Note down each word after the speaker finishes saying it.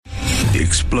the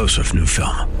explosive new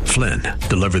film, Flynn,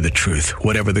 Deliver the Truth,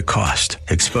 Whatever the Cost,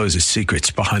 exposes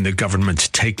secrets behind the government's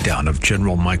takedown of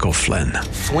General Michael Flynn.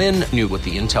 Flynn knew what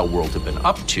the intel world had been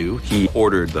up to. He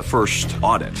ordered the first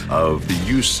audit of the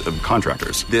use of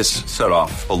contractors. This set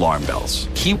off alarm bells.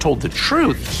 He told the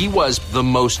truth. He was the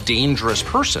most dangerous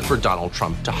person for Donald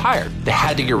Trump to hire. They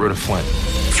had to get rid of Flynn.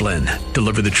 Flynn,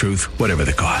 Deliver the Truth, Whatever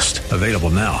the Cost. Available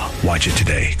now. Watch it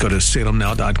today. Go to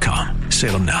salemnow.com.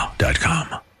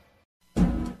 salemnow.com.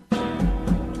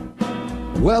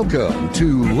 Welcome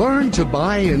to Learn to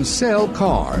Buy and Sell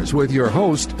Cars with your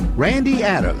host, Randy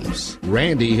Adams.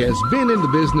 Randy has been in the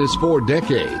business for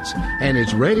decades and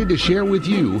is ready to share with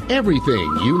you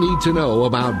everything you need to know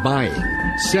about buying,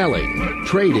 selling,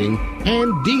 trading,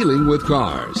 and dealing with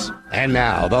cars. And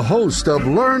now, the host of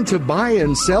Learn to Buy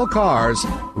and Sell Cars,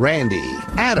 Randy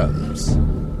Adams.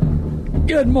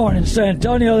 Good morning, San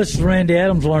Antonio. This is Randy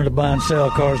Adams,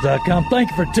 LearnToBuyAndSellCars.com. Thank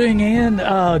you for tuning in.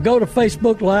 Go to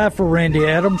Facebook Live for Randy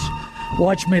Adams.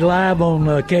 Watch me live on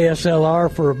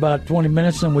KSLR for about 20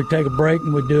 minutes, and we take a break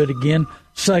and we do it again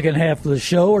second half of the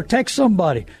show. Or text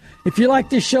somebody. If you like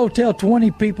this show, tell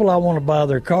 20 people I want to buy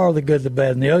their car, the good, the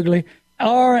bad, and the ugly.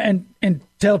 And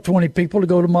tell 20 people to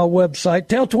go to my website.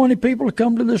 Tell 20 people to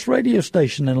come to this radio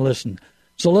station and listen.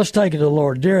 So let's take it to the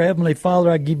Lord. Dear Heavenly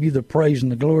Father, I give you the praise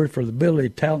and the glory for the ability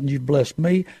and talent you've blessed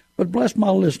me, but bless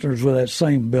my listeners with that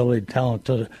same ability and talent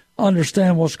to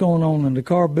understand what's going on in the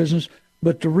car business,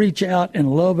 but to reach out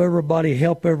and love everybody,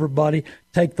 help everybody,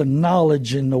 take the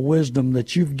knowledge and the wisdom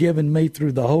that you've given me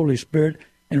through the Holy Spirit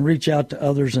and reach out to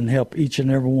others and help each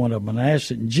and every one of them. And I ask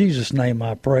it in Jesus' name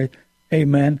I pray.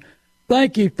 Amen.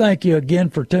 Thank you again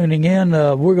for tuning in.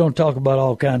 We're going to talk about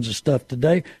all kinds of stuff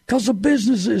today because the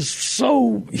business is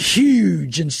so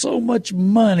huge and so much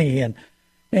money,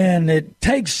 and it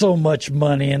takes so much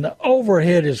money, and the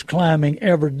overhead is climbing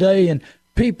every day, and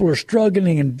people are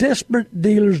struggling, and desperate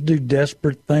dealers do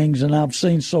desperate things, and I've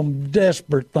seen some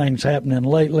desperate things happening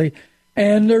lately.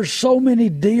 And there's so many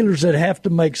dealers that have to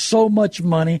make so much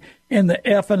money in the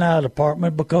F&I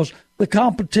department because the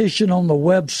competition on the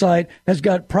website has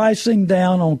got pricing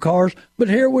down on cars. But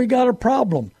here we got a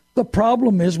problem. The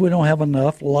problem is we don't have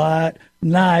enough light,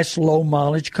 nice,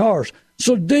 low-mileage cars.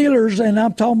 So dealers, and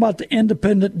I'm talking about the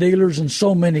independent dealers and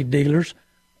so many dealers,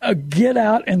 get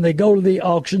out and they go to the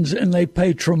auctions and they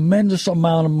pay tremendous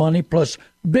amount of money plus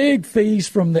big fees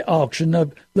from the auction.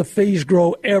 The fees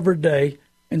grow every day.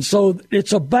 And so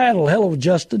it's a battle. Hello,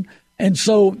 Justin. And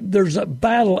so there's a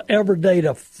battle every day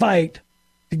to fight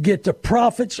to get the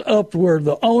profits up where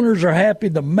the owners are happy,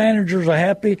 the managers are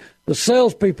happy, the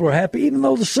salespeople are happy, even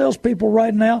though the salespeople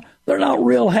right now, they're not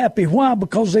real happy. Why?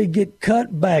 Because they get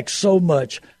cut back so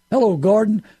much. Hello,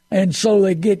 Gordon. And so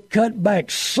they get cut back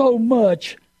so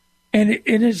much, and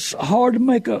it's hard to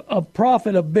make a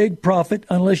profit, a big profit,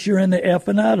 unless you're in the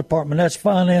F&I department. That's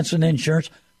finance and insurance.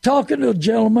 Talking to a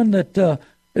gentleman that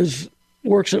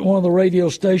works at one of the radio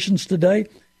stations today.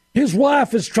 His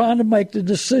wife is trying to make the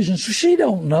decision, so she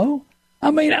don't know.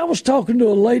 I mean, I was talking to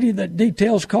a lady that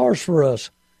details cars for us,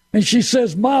 and she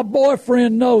says, my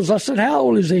boyfriend knows. I said, how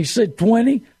old is he? He said,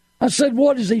 20. I said,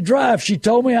 what does he drive? She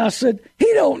told me. I said,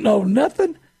 he don't know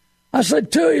nothing. I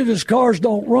said, 2 of his cars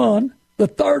don't run. The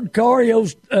third car,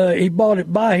 he bought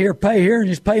it buy here, pay here, and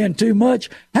he's paying too much.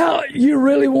 How you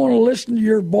really want to listen to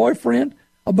your boyfriend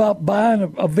about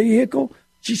buying a vehicle?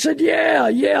 She said, yeah,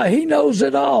 he knows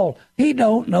it all. He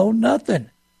don't know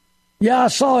nothing. Yeah, I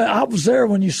saw it. I was there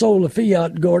when you sold the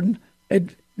Fiat, Gordon.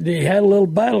 They had a little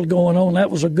battle going on.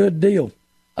 That was a good deal.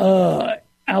 I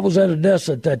was at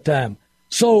Odessa at that time.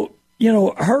 So,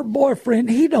 her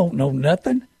boyfriend, he don't know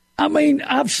nothing. I mean,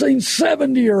 I've seen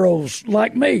 70-year-olds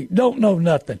like me don't know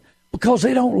nothing because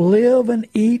they don't live and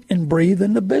eat and breathe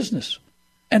in the business.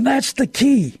 And that's the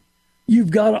key.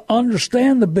 You've got to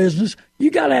understand the business.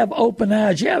 You got to have open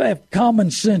eyes. You have to have common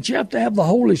sense. You have to have the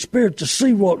Holy Spirit to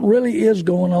see what really is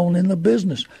going on in the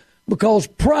business. Because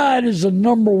pride is the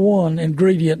number one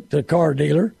ingredient to a car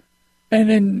dealer. And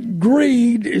then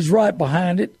greed is right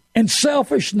behind it. And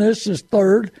selfishness is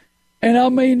third. And, I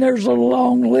mean, there's a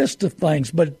long list of things.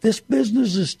 But this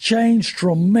business has changed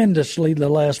tremendously the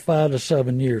last 5 to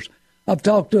 7 years. I've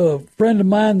talked to a friend of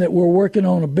mine that we're working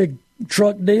on a big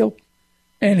truck deal.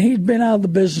 And he'd been out of the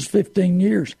business 15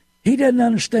 years. He doesn't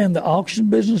understand the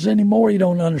auction business anymore. He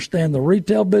don't understand the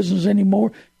retail business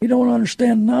anymore. He don't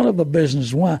understand none of the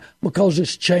business. Why? Because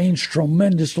it's changed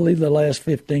tremendously the last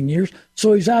 15 years.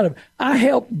 So he's out of it. I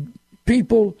help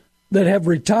people that have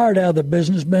retired out of the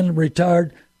business, been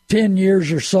retired 10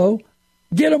 years or so,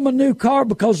 get them a new car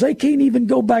because they can't even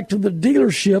go back to the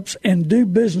dealerships and do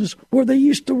business where they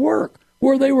used to work,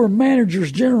 where they were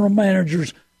managers, general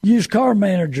managers, used car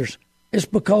managers. It's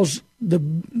because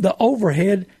the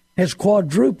overhead has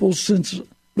quadrupled since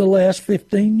the last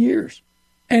 15 years.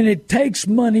 And it takes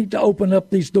money to open up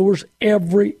these doors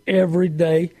every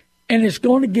day, and it's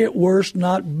going to get worse,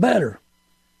 not better.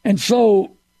 And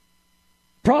so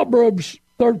Proverbs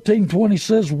 13:20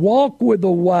 says, walk with the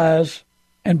wise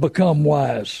and become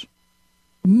wise.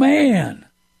 Man,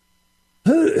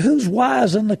 who's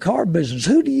wise in the car business?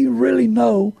 Who do you really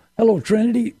know, hello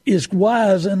Trinity, is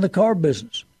wise in the car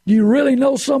business? Do you really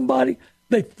know somebody?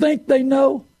 They think they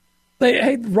know.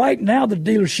 Hey, right now the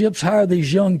dealerships hire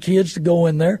these young kids to go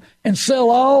in there and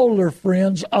sell all their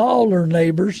friends, all their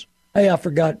neighbors. Hey, I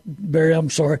forgot, Barry,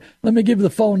 I'm sorry. Let me give you the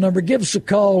phone number. Give us a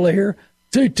call here,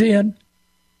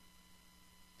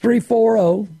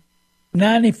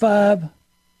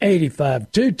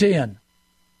 210-340-9585.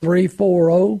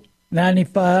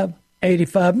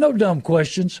 210-340-9585. No dumb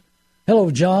questions. Hello,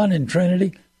 John and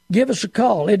Trinity. Give us a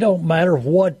call. It don't matter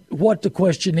what the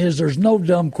question is. There's no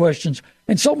dumb questions.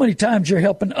 And so many times you're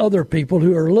helping other people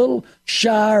who are a little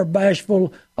shy or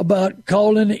bashful about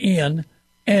calling in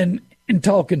and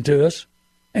talking to us.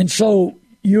 And so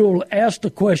you'll ask the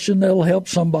question that'll help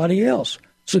somebody else.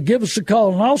 So give us a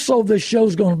call. And also this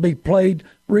show's going to be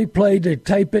replayed. They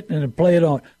tape it and play it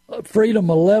on Freedom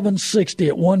 1160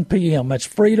 at 1 p.m. That's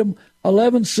Freedom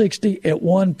 1160 at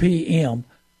 1 p.m.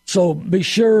 So be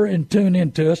sure and tune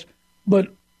in to us. But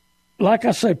like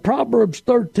I say, Proverbs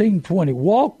 13:20,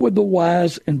 walk with the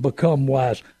wise and become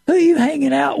wise. Who are you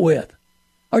hanging out with?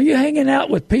 Are you hanging out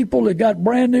with people that got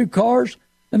brand new cars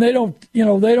and they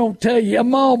don't tell you,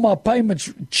 Mom, my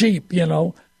payment's cheap, but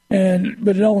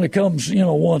it only comes,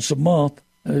 once a month.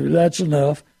 That's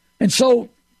enough. And so,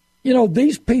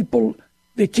 these people,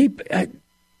 they keep, the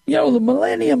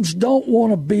millenniums don't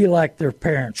want to be like their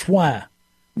parents. Why?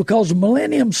 Because the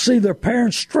millenniums see their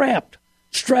parents strapped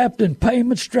in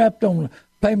payments, strapped on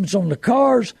payments on the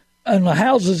cars and the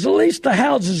houses. At least the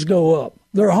houses go up.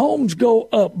 Their homes go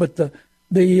up, but the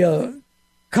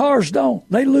cars don't.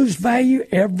 They lose value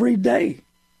every day,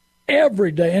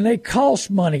 and they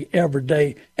cost money every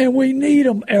day, and we need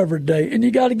them every day, and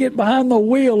you got to get behind the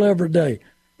wheel every day.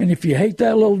 And if you hate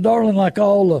that little darling, like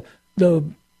all the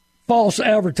false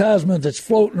advertisement that's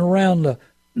floating around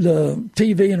the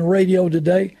TV and radio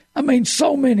today, I mean,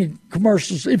 so many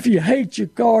commercials. If you hate your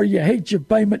car, you hate your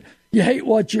payment, you hate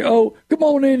what you owe, come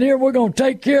on in here, we're going to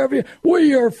take care of you. We're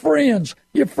your friends.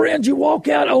 Your friends, you walk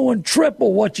out owing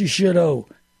triple what you should owe.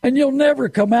 And you'll never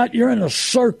come out. You're in a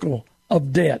circle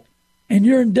of debt. And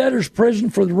you're in debtor's prison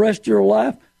for the rest of your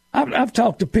life. I've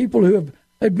talked to people who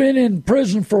they've been in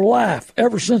prison for life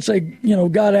ever since they,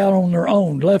 got out on their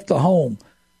own, left the home.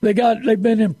 They've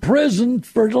been in prison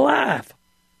for life,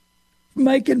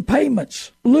 making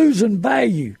payments, losing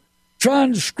value,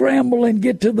 trying to scramble and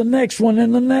get to the next one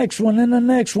and the next one and the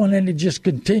next one, and it just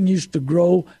continues to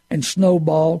grow and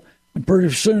snowball, and pretty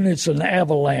soon it's an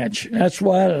avalanche. That's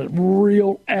why a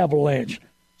real avalanche.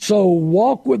 So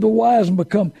walk with the wise and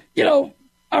become,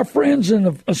 our friends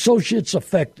and associates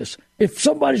affect us. If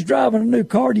somebody's driving a new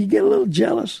car, do you get a little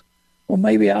jealous? Well,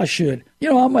 maybe I should.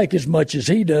 I make as much as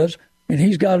he does, and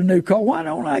he's got a new car. Why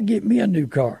don't I get me a new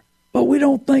car? But we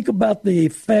don't think about the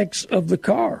effects of the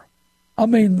car. I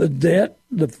mean, the debt,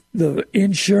 the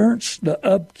insurance, the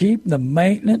upkeep, the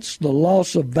maintenance, the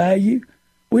loss of value.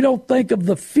 We don't think of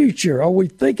the future. Are we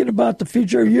thinking about the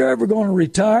future? Are you ever going to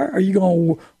retire? Are you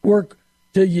going to work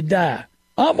till you die?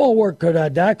 I'm going to work till I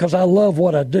die because I love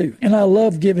what I do. And I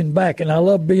love giving back. And I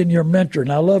love being your mentor.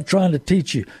 And I love trying to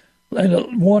teach you.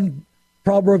 And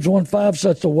Proverbs 1:5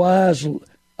 says the wise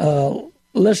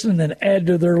listen and add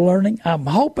to their learning. I'm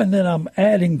hoping that I'm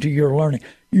adding to your learning.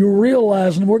 You're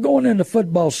realizing we're going into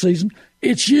football season.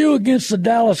 It's you against the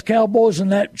Dallas Cowboys and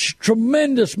that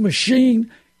tremendous machine.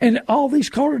 And all these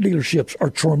car dealerships are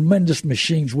tremendous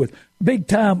machines with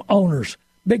big-time owners,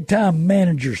 big-time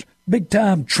managers,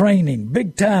 big-time training,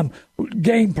 big-time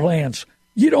game plans.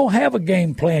 You don't have a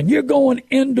game plan. You're going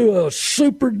into a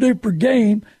super-duper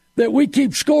game that we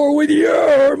keep score with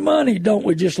your money. Don't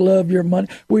we just love your money?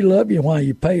 We love you while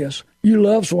you pay us. You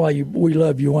love us while we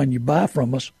love you when you buy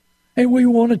from us. And we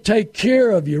want to take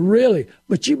care of you, really.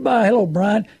 But you buy, hello,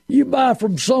 Brian, you buy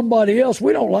from somebody else,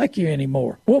 we don't like you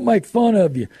anymore. We'll make fun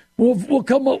of you. We'll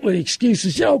come up with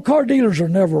excuses. Car dealers are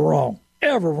never wrong,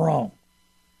 ever wrong.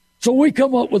 So we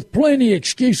come up with plenty of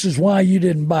excuses why you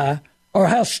didn't buy or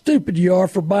how stupid you are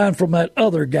for buying from that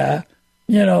other guy.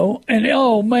 And,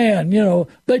 oh, man,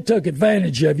 they took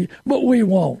advantage of you, but we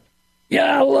won't.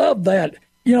 Yeah, I love that.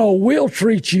 We'll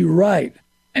treat you right.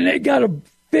 And they got a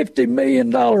 $50 million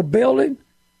building.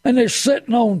 and they're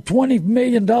sitting on $20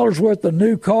 million worth of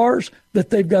new cars that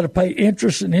they've got to pay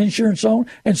interest and insurance on.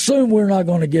 And soon we're not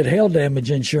going to get hail damage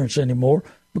insurance anymore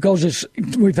because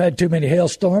we've had too many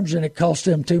hailstorms and it costs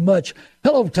them too much.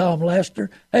 Hello, Tom Laster.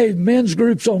 Hey, men's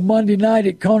groups on Monday night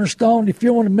at Cornerstone. If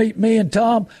you want to meet me and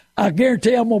Tom, I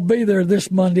guarantee I'm going to be there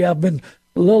this Monday.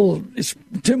 It's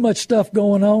too much stuff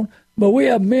going on. But we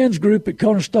have men's group at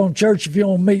Cornerstone Church if you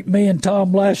want to meet me and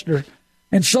Tom Laster.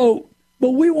 And so,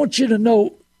 but we want you to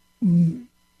know,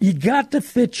 you got to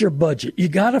fit your budget. You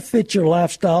got to fit your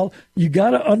lifestyle. You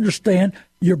got to understand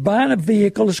you're buying a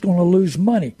vehicle that's going to lose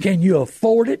money. Can you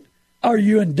afford it? Are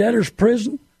you in debtor's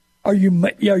prison? Are you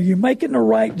making the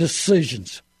right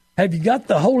decisions? Have you got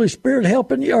the Holy Spirit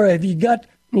helping you? Or have you got,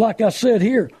 like I said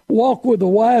here, walk with the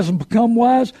wise and become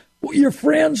wise? Well, your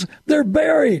friends, they're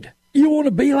buried. You want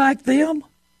to be like them?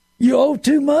 You owe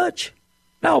too much?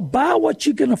 Now, buy what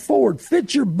you can afford.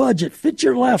 Fit your budget. Fit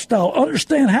your lifestyle.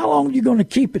 Understand how long you're going to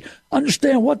keep it.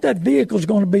 Understand what that vehicle is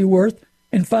going to be worth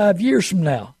in 5 years from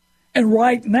now. And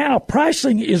right now,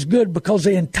 pricing is good because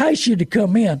they entice you to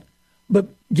come in. But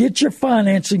get your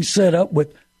financing set up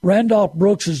with Randolph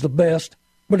Brooks is the best.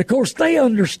 But, of course, they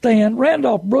understand.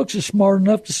 Randolph Brooks is smart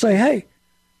enough to say, hey,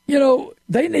 you know,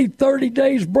 they need 30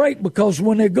 days break because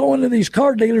when they go into these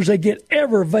car dealers, they get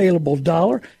every available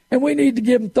dollar. And we need to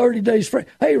give them 30 days free.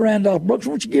 Hey, Randolph Brooks,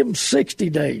 why don't you give them 60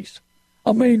 days?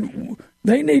 I mean,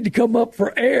 they need to come up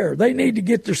for air. They need to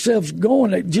get themselves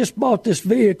going. They just bought this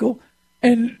vehicle,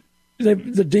 and the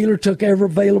dealer took every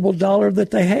available dollar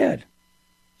that they had.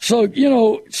 So, you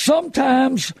know,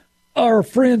 sometimes our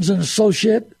friends and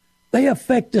associates, they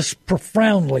affect us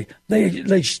profoundly. They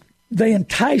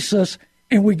entice us,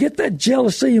 and we get that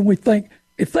jealousy, and we think,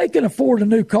 if they can afford a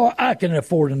new car, I can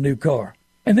afford a new car.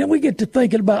 And then we get to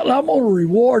thinking about, I'm going to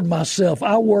reward myself.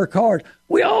 I work hard.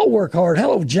 We all work hard.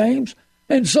 Hello, James.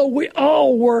 And so we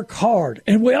all work hard,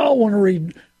 and we all want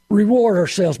to reward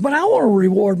ourselves. But I want to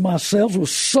reward myself with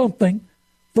something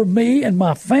for me and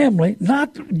my family,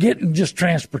 not getting just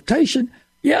transportation.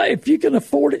 Yeah, if you can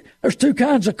afford it, there's two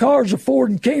kinds of cars,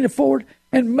 afford and can't afford.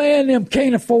 And, man, them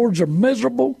can't affords are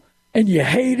miserable, and you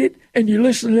hate it, and you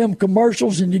listen to them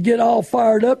commercials, and you get all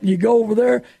fired up, and you go over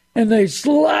there, and there's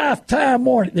lifetime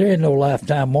warranty. There ain't no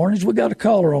lifetime warranties. We got a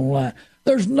caller online.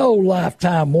 There's no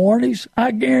lifetime warranties.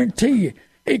 I guarantee you.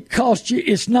 It costs you.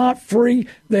 It's not free.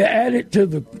 They add it to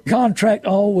the contract.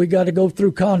 Oh, we got to go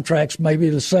through contracts maybe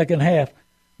the second half.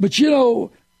 But, you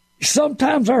know,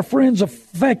 sometimes our friends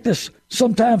affect us,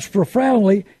 sometimes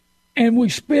profoundly, and we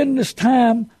spend this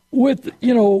time with,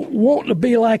 you know, wanting to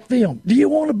be like them. Do you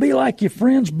want to be like your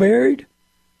friends buried?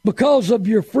 Because of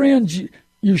your friends,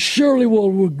 you surely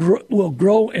will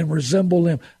grow and resemble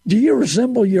them. Do you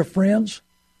resemble your friends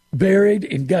buried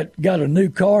and got a new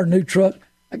car, new truck?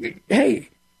 Hey,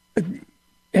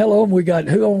 hello, we got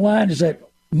who online? Is that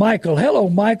Michael? Hello,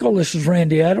 Michael. This is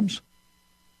Randy Adams.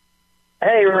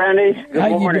 Hey, Randy. Good How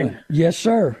morning. You doing? Yes,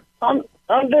 sir. I'm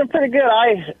doing pretty good.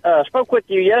 I spoke with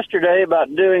you yesterday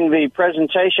about doing the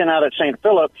presentation out at St.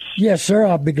 Philip's. Yes, sir.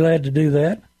 I'll be glad to do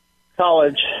that.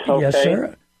 College. Okay. Yes,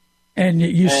 sir. And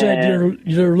you said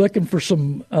you're looking for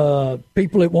some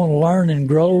people that want to learn and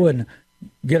grow and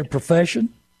get a profession?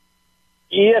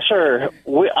 Yes, sir.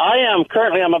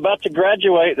 I'm about to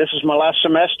graduate. This is my last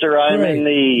semester. I'm Great. in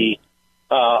the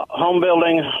home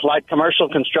building light commercial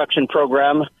construction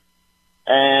program.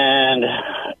 And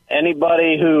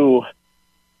anybody who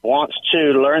wants to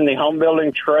learn the home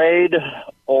building trade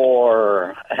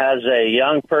or has a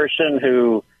young person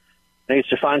who needs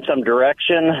to find some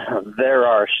direction, there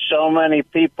are so many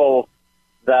people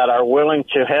that are willing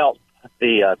to help.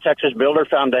 The Texas Builder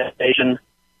Foundation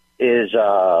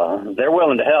they're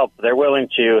willing to help. They're willing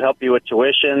to help you with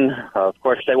tuition. Of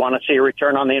course, they want to see a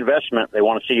return on the investment. They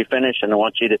want to see you finish, and they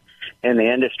want you to in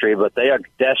the industry, but they are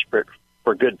desperate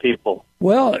for good people.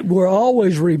 Well, we're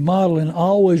always remodeling,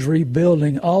 always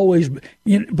rebuilding,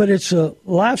 but it's a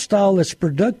lifestyle that's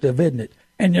productive, isn't it?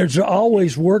 And there's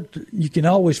always work. You can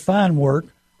always find work,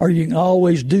 or you can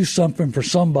always do something for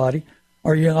somebody,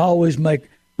 or you can always make,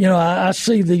 I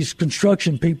see these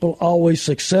construction people always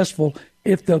successful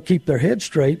if they'll keep their head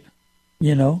straight,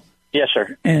 Yes,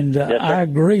 sir. And yes, sir. I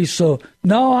agree. So,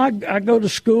 no, I go to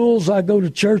schools, I go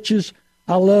to churches.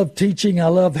 I love teaching. I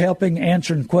love helping,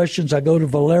 answering questions. I go to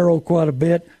Valero quite a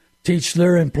bit, teach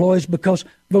their employees, because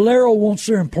Valero wants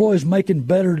their employees making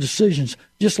better decisions,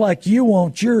 just like you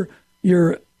want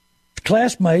your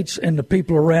classmates and the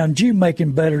people around you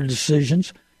making better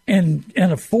decisions and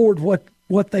afford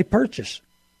what they purchase.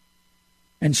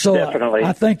 And so Definitely.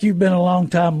 I think you've been a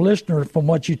long-time listener from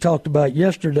what you talked about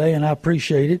yesterday, and I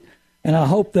appreciate it. And I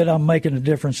hope that I'm making a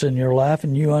difference in your life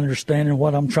and you understanding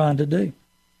what I'm trying to do.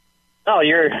 Oh,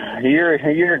 you're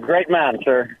a great man,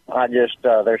 sir. I just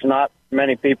there's not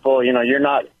many people. You're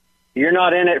not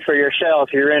in it for yourself.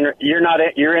 You're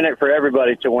in it for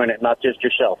everybody to win it, not just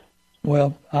yourself.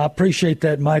 Well, I appreciate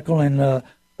that, Michael, and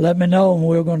let me know, and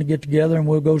we're going to get together and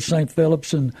we'll go to St.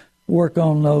 Philip's and work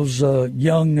on those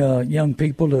young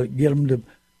people to get them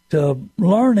to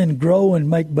learn and grow and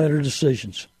make better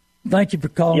decisions. Thank you for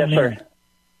calling yes, sir. in.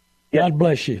 Yes. God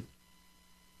bless you.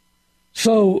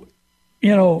 So,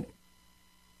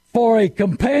 for a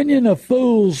companion of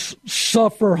fools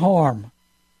suffer harm.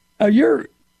 Are your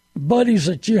buddies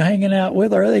that you're hanging out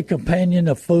with, are they companion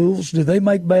of fools? Do they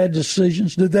make bad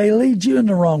decisions? Do they lead you in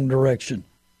the wrong direction?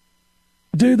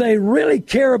 Do they really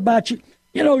care about you?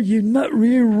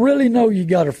 You really know you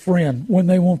got a friend when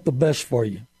they want the best for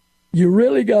you. You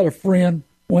really got a friend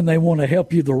when they want to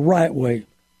help you the right way.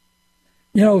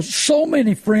 So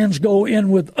many friends go in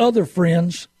with other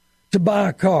friends to buy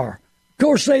a car. Of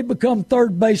course, they become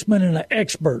third baseman and an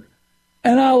expert.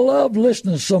 And I love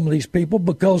listening to some of these people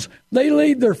because they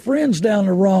lead their friends down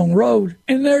the wrong road,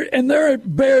 and they're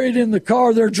buried in the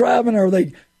car they're driving, or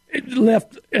they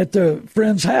left at the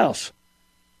friend's house.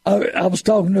 I was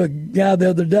talking to a guy the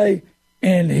other day,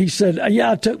 and he said,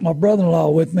 I took my brother-in-law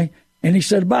with me. And he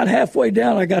said, about halfway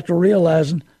down, I got to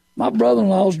realizing my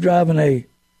brother-in-law was driving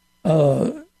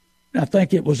I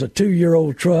think it was a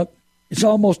 2-year-old truck. It's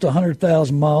almost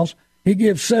 100,000 miles. He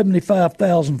gives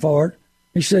 $75,000 for it.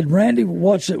 He said, Randy,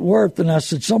 what's it worth? And I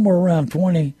said, somewhere around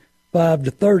 25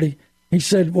 to 30. He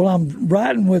said, well, I'm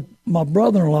riding with my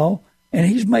brother-in-law, and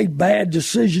he's made bad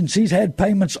decisions. He's had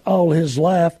payments all his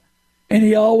life, and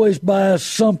he always buys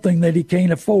something that he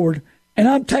can't afford. And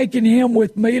I'm taking him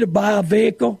with me to buy a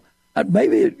vehicle. I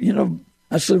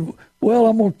said, well,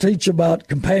 I'm going to teach about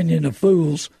companion of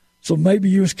fools, so maybe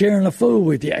you was carrying a fool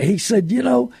with you. He said,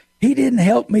 he didn't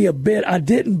help me a bit. I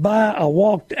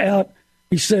walked out.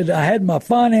 He said, I had my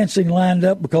financing lined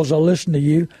up because I listened to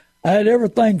you. I had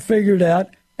everything figured out.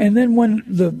 And then when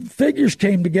the figures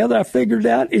came together, I figured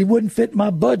out it wouldn't fit my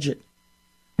budget.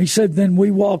 He said, then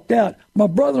we walked out. My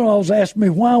brother-in-law's asked me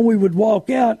why we would walk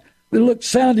out. It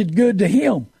sounded good to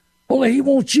him. Well, he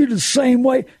wants you the same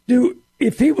way.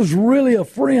 If he was really a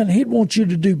friend, he'd want you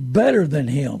to do better than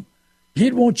him.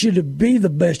 He'd want you to be the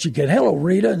best you can. Hello,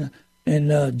 Rita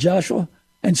and Joshua.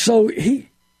 And so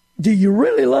do you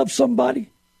really love somebody?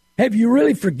 Have you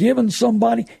really forgiven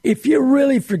somebody? If you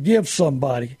really forgive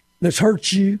somebody that's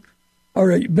hurt you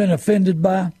or you've been offended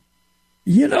by,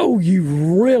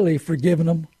 you've really forgiven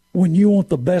them when you want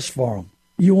the best for them.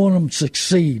 You want them to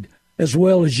succeed as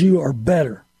well as you or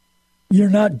better. You're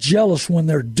not jealous when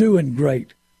they're doing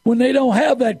great. When they don't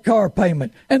have that car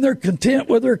payment and they're content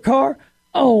with their car,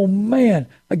 oh, man,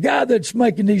 a guy that's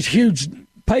making these huge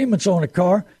payments on a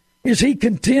car, is he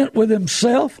content with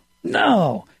himself?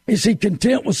 No. Is he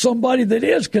content with somebody that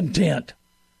is content?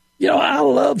 I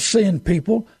love seeing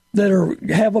people that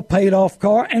have a paid-off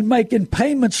car and making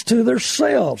payments to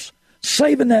themselves,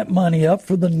 saving that money up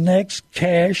for the next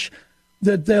cash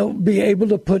that they'll be able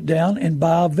to put down and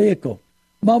buy a vehicle.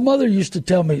 My mother used to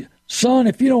tell me, son,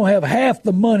 if you don't have half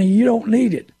the money, you don't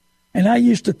need it. And I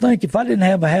used to think if I didn't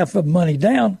have a half of money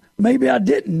down, maybe I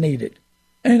didn't need it.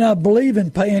 And I believe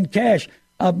in paying cash.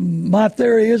 My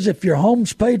theory is if your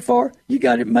home's paid for, you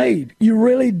got it made. You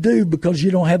really do, because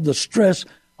you don't have the stress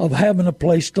of having a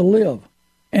place to live.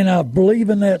 And I believe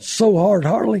in that so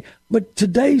hard-heartedly. But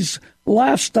today's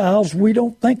lifestyles, we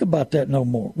don't think about that no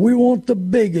more. We want the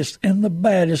biggest and the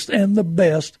baddest and the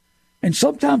best. And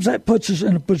sometimes that puts us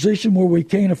in a position where we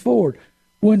can't afford.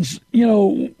 When,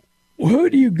 who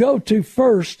do you go to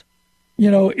first?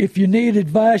 If you need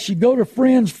advice, you go to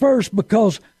friends first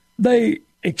because they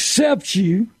accept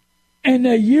you and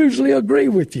they usually agree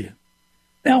with you.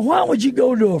 Now, why would you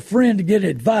go to a friend to get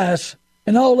advice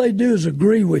and all they do is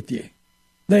agree with you?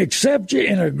 They accept you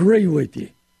and agree with you.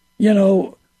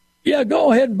 Go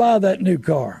ahead and buy that new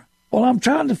car. Well, I'm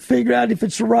trying to figure out if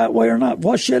it's the right way or not.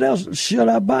 What else should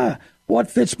I buy? What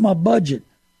fits my budget?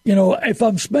 If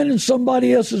I'm spending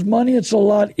somebody else's money, it's a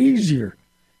lot easier.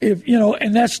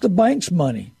 And that's the bank's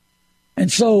money.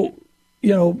 And so,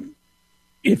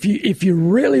 if you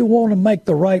really want to make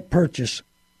the right purchase,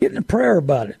 get in a prayer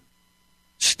about it.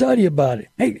 Study about it.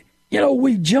 Hey,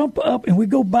 we jump up and we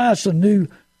go buy us a new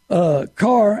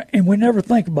car and we never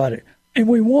think about it. And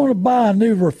we want to buy a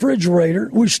new refrigerator.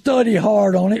 We study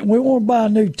hard on it. And we want to buy a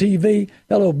new TV.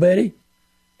 Hello, Betty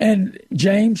and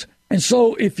James. And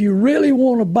so if you really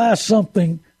want to buy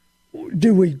something,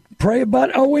 do we pray about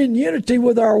it? Are we in unity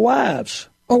with our wives?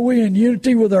 Are we in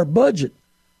unity with our budget?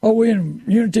 Are we in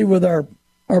unity with our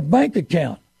or bank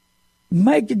account.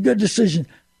 Make a good decision.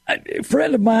 A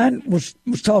friend of mine was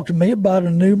talking to me about a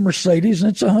new Mercedes,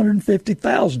 and it's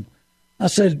 $150,000. I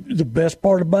said, the best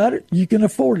part about it, you can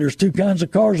afford it. There's two kinds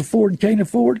of cars afford and can't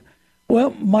afford.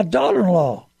 Well, my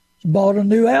daughter-in-law bought a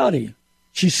new Audi.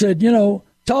 She said,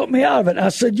 talk me out of it. I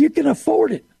said, you can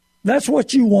afford it. That's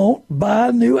what you want, buy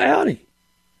a new Audi.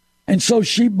 And so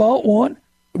she bought one.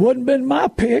 It wouldn't have been my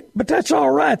pick, but that's all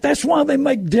right. That's why they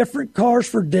make different cars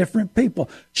for different people.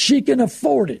 She can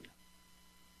afford it.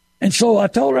 And so I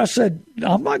told her, I said,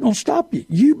 I'm not going to stop you.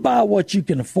 You buy what you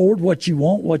can afford, what you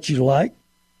want, what you like.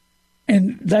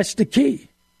 And that's the key.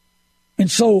 And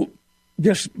so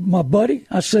just my buddy,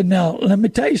 I said, now, let me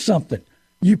tell you something.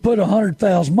 You put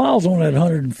 100,000 miles on that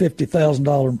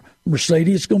 $150,000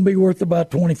 Mercedes, it's going to be worth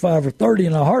about 25 or 30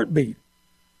 in a heartbeat.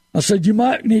 I said, you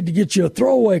might need to get you a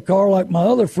throwaway car like my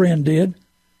other friend did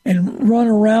and run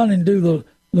around and do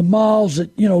the miles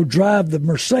that, drive the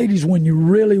Mercedes when you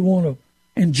really want to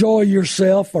enjoy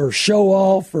yourself or show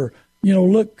off or,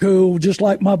 look cool, just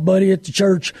like my buddy at the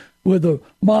church with a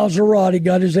Maserati,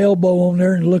 got his elbow on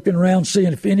there and looking around,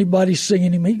 seeing if anybody's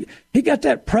seeing him. He got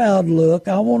that proud look.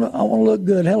 I want to look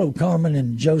good. Hello, Carmen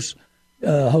and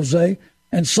Jose.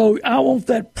 And so I want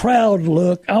that proud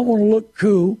look. I want to look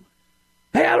cool.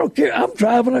 Hey, I don't care. I'm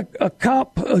driving a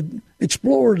cop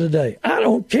Explorer today. I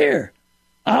don't care.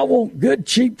 I want good,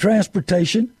 cheap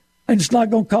transportation, and it's not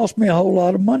going to cost me a whole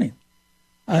lot of money.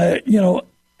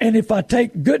 And if I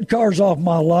take good cars off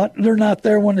my lot, they're not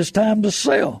there when it's time to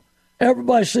sell.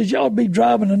 Everybody says, y'all be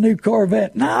driving a new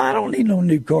Corvette. No, I don't need no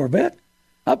new Corvette.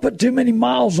 I put too many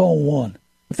miles on one.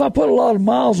 If I put a lot of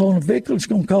miles on a vehicle, it's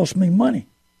going to cost me money.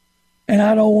 And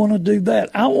I don't want to do that.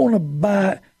 I want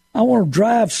to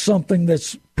drive something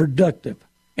that's productive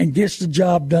and gets the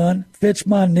job done, fits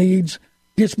my needs,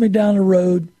 gets me down the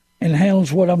road, and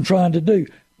handles what I'm trying to do.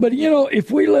 But,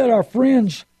 if we let our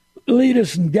friends lead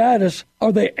us and guide us,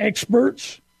 are they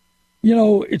experts?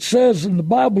 It says in the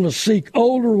Bible to seek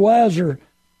older, wiser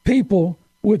people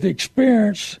with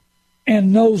experience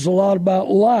and knows a lot about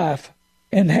life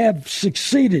and have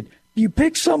succeeded. You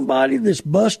pick somebody that's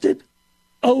busted,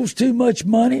 owes too much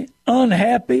money,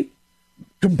 unhappy,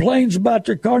 complains about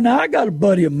their car. Now, I got a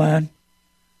buddy of mine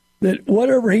that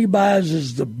whatever he buys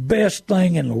is the best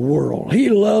thing in the world. He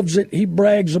loves it. He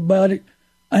brags about it.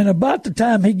 And about the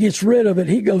time he gets rid of it,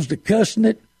 he goes to cussing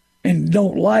it and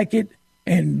don't like it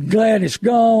and glad it's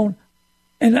gone.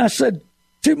 And I said,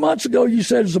 2 months ago, you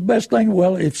said it's the best thing.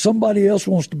 Well, if somebody else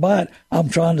wants to buy it, I'm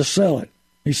trying to sell it.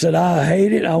 He said, I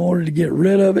hate it. I wanted to get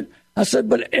rid of it. I said,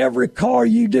 but every car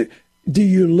you do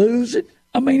you lose it?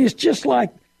 I mean, it's just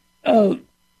like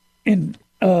in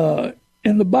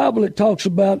the Bible it talks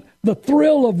about the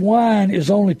thrill of wine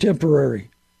is only temporary.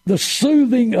 The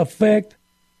soothing effect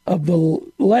of the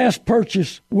last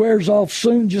purchase wears off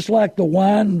soon, just like the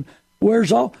wine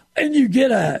wears off. And you get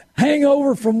a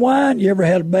hangover from wine. You ever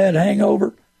had a bad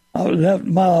hangover?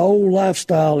 My old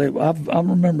lifestyle, I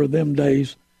remember them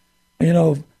days,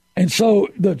 And so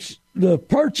the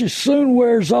purchase soon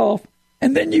wears off,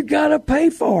 and then you got to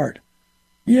pay for it.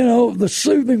 The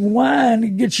soothing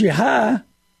wine gets you high,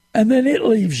 and then it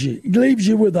leaves you. It leaves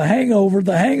you with a hangover.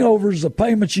 The hangover is the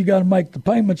payments. You got to make the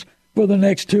payments for the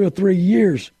next 2 or 3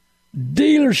 years.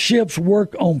 Dealerships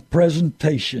work on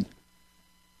presentation.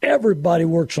 Everybody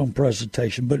works on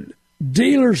presentation, but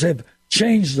dealers have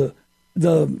changed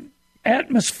the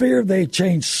atmosphere. They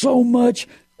changed so much.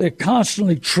 They're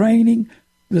constantly training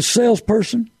the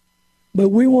salesperson. But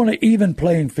we want an even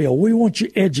playing field. We want you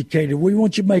educated. We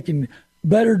want you making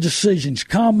better decisions,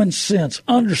 common sense,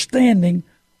 understanding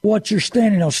what you're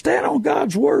standing on. Stand on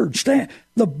God's word.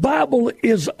 The Bible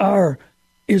is our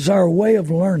way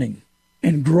of learning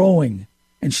and growing.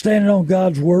 And standing on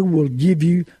God's word will give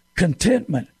you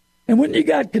contentment. And when you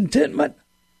got contentment,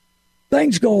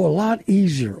 things go a lot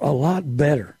easier, a lot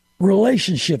better.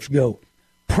 Relationships go.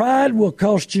 Pride will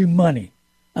cost you money.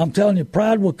 I'm telling you,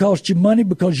 pride will cost you money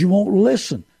because you won't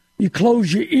listen. You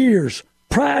close your ears.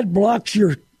 Pride blocks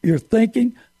your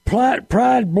thinking. Pride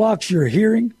blocks your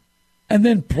hearing. And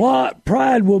then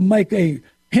pride will make a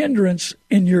hindrance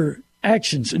in your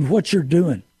actions and what you're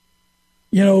doing.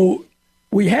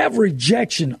 We have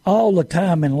rejection all the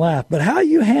time in life, but how are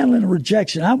you handling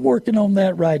rejection? I'm working on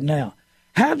that right now.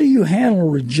 How do you handle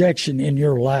rejection in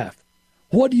your life?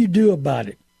 What do you do about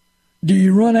it? Do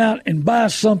you run out and buy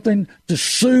something to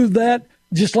soothe that?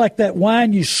 Just like that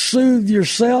wine, you soothe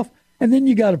yourself, and then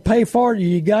you got to pay for it,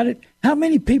 you got it? How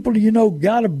many people do you know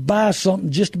got to buy something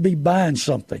just to be buying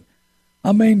something?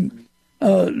 I mean,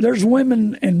 there's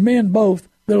women and men both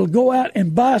that'll go out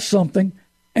and buy something,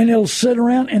 and they'll sit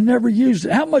around and never use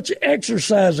it. How much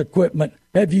exercise equipment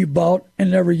have you bought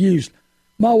and never used?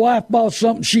 My wife bought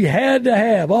something she had to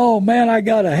have. Oh, man, I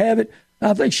got to have it.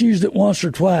 I think she used it once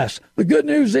or twice. The good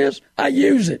news is I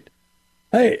use it.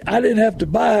 Hey, I didn't have to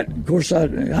buy it. Of course, I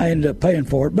ended up paying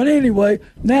for it. But anyway,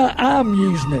 now I'm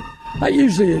using it. I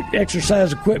use the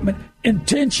exercise equipment.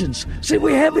 Intentions. See,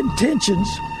 we have intentions,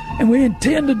 and we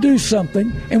intend to do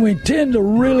something, and we intend to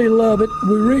really love it.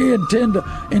 We really intend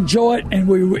to enjoy it, and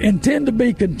we intend to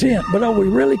be content. But are we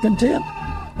really content?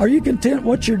 Are you content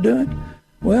what you're doing?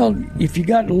 Well, if you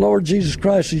got the Lord Jesus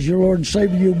Christ as your Lord and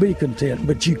Savior, you'll be content.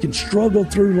 But you can struggle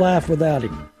through life without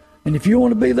Him. And if you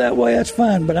want to be that way, that's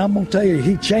fine. But I'm going to tell you,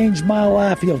 He changed my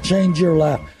life. He'll change your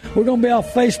life. We're going to be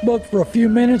off Facebook for a few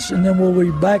minutes, and then we'll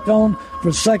be back on for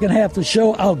the second half of the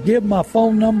show. I'll give my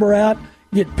phone number out.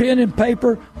 Get pen and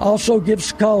paper. Also, give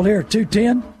us a call here,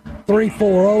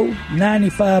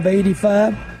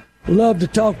 210-340-9585. Love to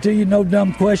talk to you. No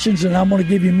dumb questions. And I'm going to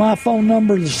give you my phone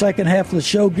number the second half of the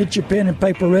show. Get your pen and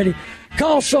paper ready.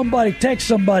 Call somebody. Text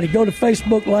somebody. Go to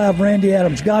Facebook Live, Randy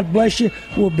Adams. God bless you.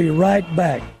 We'll be right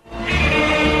back.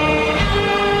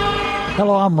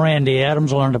 Hello, I'm Randy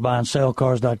Adams. Learn to buy and sell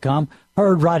cars.com.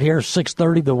 Heard right here,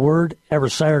 6:30, The Word,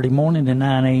 every Saturday morning at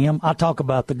 9 a.m. I talk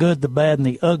about the good, the bad, and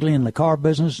the ugly in the car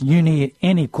business. You need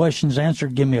any questions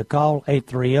answered, give me a call,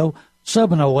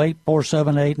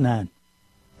 830-708-4789.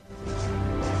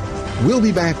 We'll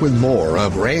be back with more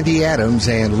of Randy Adams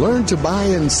and Learn to Buy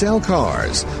and Sell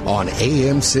Cars on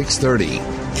AM 630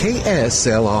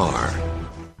 KSLR.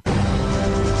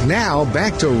 Now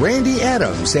back to Randy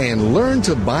Adams and Learn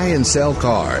to Buy and Sell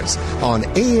Cars on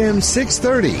AM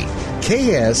 630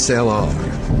 KSLR.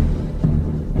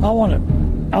 I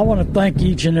want to thank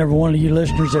each and every one of you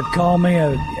listeners that call me.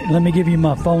 Let me give you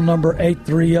my phone number,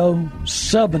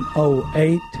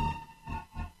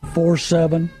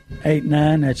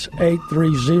 830-708-4789. That's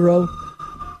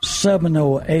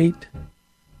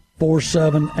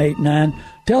 830-708-4789.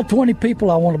 Tell 20 people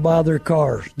I want to buy their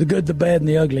cars, the good, the bad, and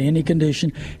the ugly, any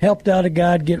condition. Helped out a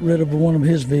guy to get rid of one of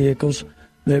his vehicles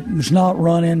that was not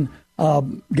running.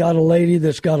 Got a lady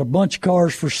that's got a bunch of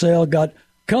cars for sale. Got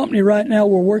company right now.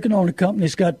 We're working on a company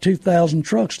that's got 2,000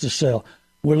 trucks to sell.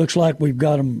 Well, it looks like we've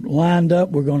got them lined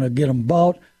up. We're going to get them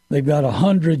bought. They've got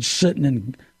 100 sitting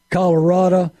in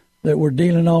Colorado that we're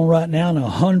dealing on right now, and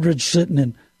 100 sitting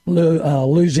in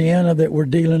Louisiana that we're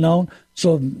dealing on.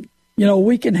 So, you know,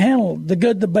 we can handle the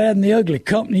good, the bad, and the ugly.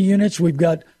 Company units, we've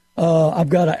got, I've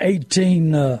got an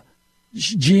 18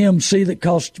 GMC that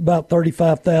costs about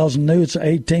 $35,000 new. It's an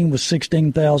 18 with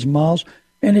 16,000 miles,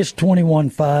 and it's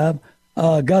 $21,500.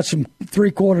 Got some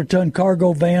 3/4-ton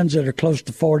cargo vans that are close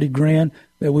to $40,000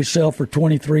 that we sell for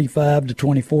 $23,500 to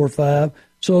 $24,500.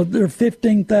 So there are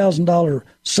 $15,000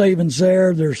 savings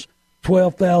there. There's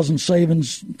 $12,000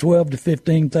 savings, $12,000 to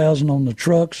 $15,000 on the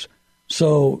trucks.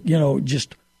 So, you know,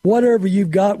 just whatever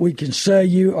you've got, we can sell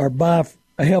you or buy,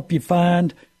 help you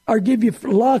find, or give you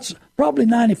lots, probably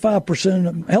 95% of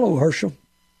them. Hello, Herschel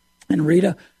and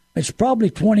Rita. It's probably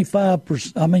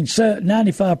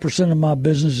 95% of my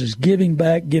business is giving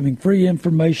back, giving free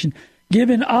information,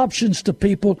 giving options to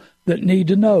people that need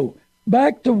to know.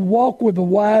 Back to walk with the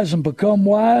wise and become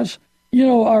wise. You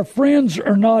know, our friends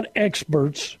are not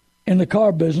experts in the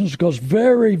car business because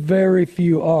very, very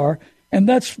few are. And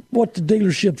that's what the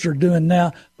dealerships are doing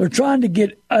now. They're trying to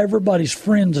get everybody's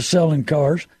friend to selling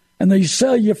cars. And you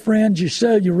sell your friends, you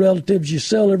sell your relatives, you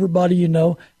sell everybody you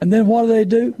know. And then what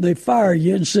do? They fire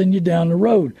you and send you down the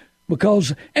road.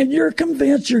 And you're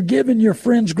convinced you're giving your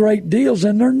friends great deals,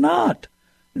 and they're not.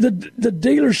 The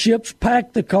dealerships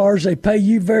pack the cars. They pay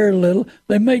you very little.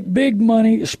 They make big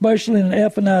money, especially in the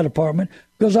F&I department,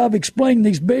 because I've explained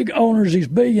these big owners, these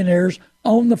billionaires,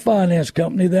 own the finance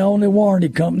company. They own the warranty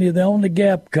company. They own the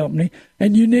Gap company.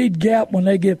 And you need Gap when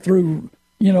they get through,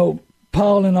 you know,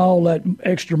 piling all that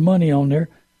extra money on there.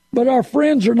 But our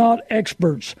friends are not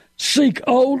experts. Seek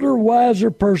older,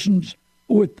 wiser persons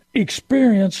with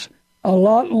experience a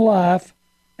lot in life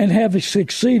and have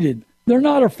succeeded. They're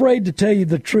not afraid to tell you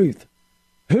the truth.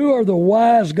 Who are the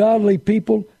wise, godly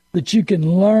people that you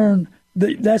can learn?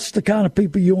 That's the kind of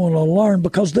people you want to learn,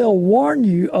 because they'll warn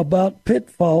you about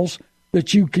pitfalls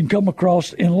that you can come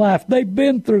across in life. They've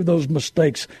been through those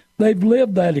mistakes. They've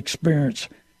lived that experience.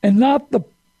 And not the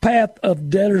path of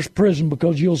debtor's prison,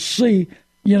 because you'll see,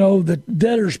 you know, that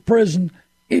debtor's prison,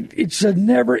 it's a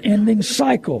never-ending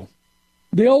cycle.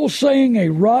 The old saying, a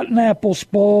rotten apple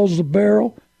spoils the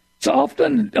barrel, it's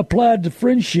often applied to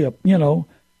friendship, you know,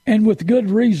 and with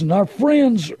good reason. Our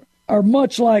friends are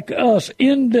much like us,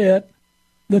 in debt,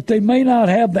 that they may not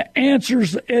have the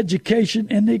answers, the education,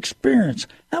 and the experience.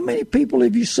 How many people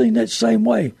have you seen that same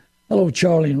way? Hello,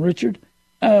 Charlie and Richard.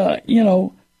 You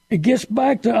know, It gets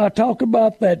back to, I talk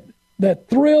about that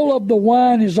thrill of the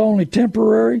wine is only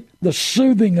temporary. The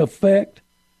soothing effect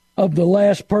of the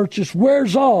last purchase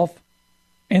wears off,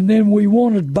 and then we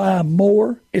want to buy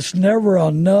more. It's never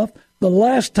enough. The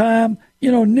last time,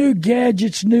 new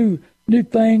gadgets, new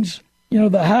things,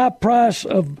 the high price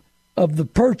of the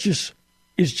purchase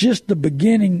is just the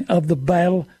beginning of the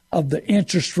battle of the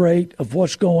interest rate of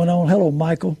what's going on. Hello,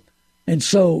 Michael. And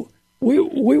so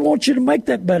we want you to make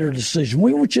that better decision.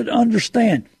 We want you to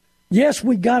understand, yes,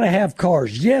 we got to have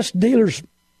cars. Yes, dealers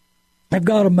have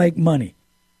got to make money.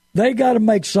 They got to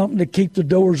make something to keep the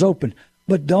doors open.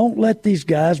 But don't let these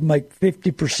guys make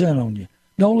 50% on you.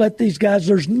 Don't let these guys,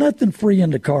 there's nothing free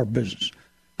in the car business.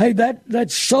 Hey,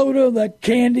 that soda, that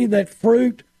candy, that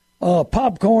fruit,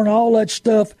 popcorn, all that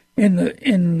stuff in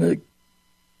the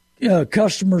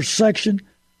customers section,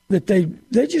 that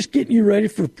they're just getting you ready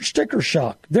for sticker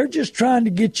shock. They're just trying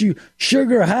to get you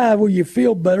sugar high where you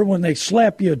feel better when they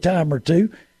slap you a time or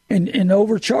two and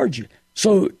overcharge you.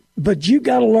 So, but you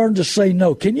got to learn to say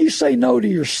no. Can you say no to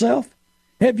yourself?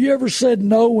 Have you ever said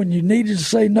no when you needed to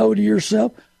say no to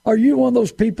yourself? Are you one of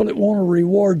those people that want to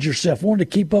reward yourself, want to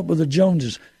keep up with the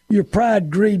Joneses? Your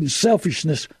pride, greed, and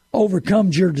selfishness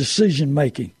overcomes your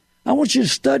decision-making. I want you to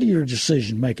study your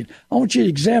decision-making. I want you to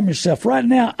examine yourself. Right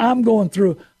now, I'm going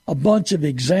through a bunch of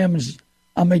exams.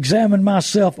 I'm examining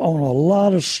myself on a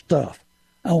lot of stuff,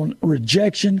 on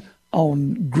rejection,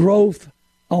 on growth,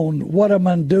 on what am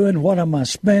I doing, what am I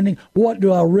spending, what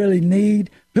do I really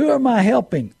need, who am I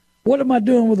helping, what am I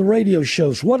doing with the radio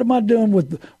shows, what am I doing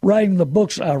with writing the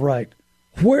books I write,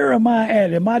 where am I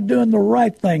at, am I doing the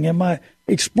right thing, am I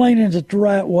explaining it the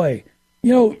right way?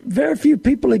 Very few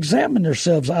people examine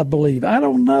themselves, I believe. I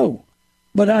don't know.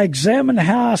 But I examine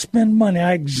how I spend money.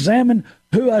 I examine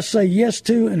who I say yes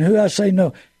to and who I say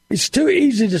no. It's too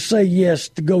easy to say yes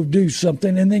to go do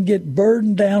something and then get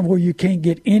burdened down where you can't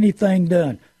get anything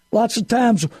done. Lots of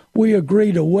times we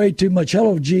agree to way too much.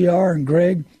 Hello, GR and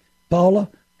Greg, Paula,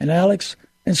 and Alex.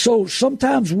 And so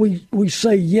sometimes we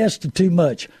say yes to too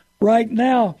much. Right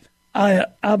now,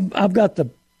 I've got the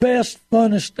best,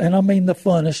 funnest, and I mean the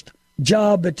funnest,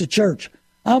 job at the church.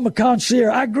 I'm a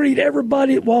concierge. I greet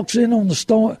everybody that walks in on the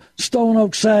Stone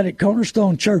Oak side at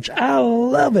Cornerstone Church. I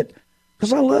love it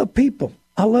because I love people.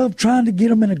 I love trying to get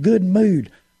them in a good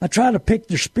mood. I try to pick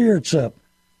their spirits up.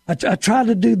 I try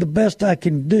to do the best I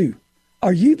can do.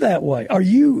 Are you that way? Are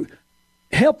you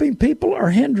helping people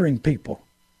or hindering people?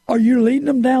 Are you leading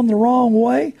them down the wrong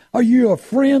way? Are you a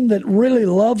friend that really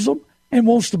loves them and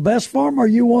wants the best for them? Are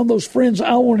you one of those friends,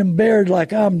 I want him buried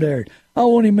like I'm buried. I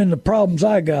want him in the problems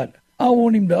I got. I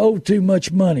want him to owe too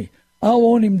much money. I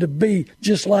want him to be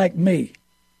just like me.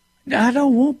 I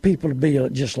don't want people to be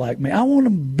just like me. I want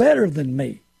them better than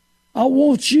me. I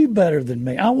want you better than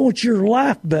me. I want your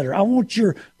life better. I want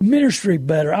your ministry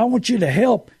better. I want you to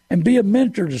help and be a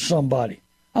mentor to somebody.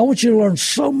 I want you to learn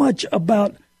so much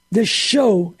about this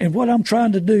show and what I'm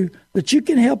trying to do that you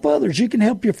can help others. You can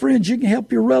help your friends. You can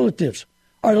help your relatives.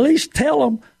 Or at least tell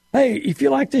them, hey, if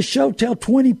you like this show, tell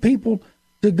 20 people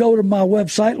to go to my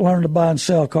website,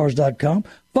 learntobuyandSellCars.com.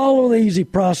 Follow the easy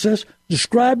process.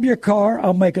 Describe your car.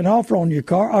 I'll make an offer on your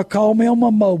car. Or call me on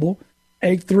my mobile,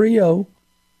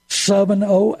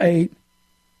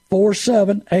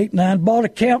 830-708-4789. Bought a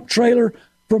camp trailer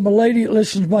from a lady that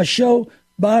listens to my show.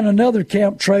 Buying another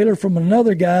camp trailer from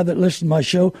another guy that listens to my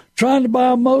show. Trying to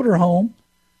buy a motorhome.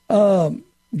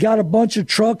 Got a bunch of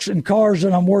trucks and cars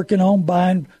that I'm working on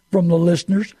buying from the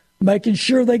listeners. Making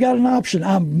sure they got an option.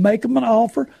 I make them an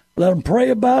offer, let them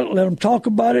pray about it, let them talk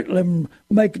about it, let them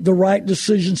make the right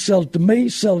decision, sell it to me,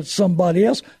 sell it to somebody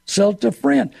else, sell it to a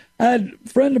friend. I had a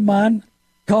friend of mine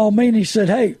call me and he said,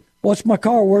 hey, what's my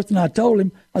car worth? And I told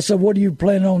him, I said, what are you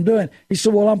planning on doing? He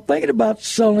said, well, I'm thinking about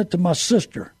selling it to my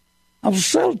sister. I will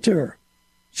sell it to her.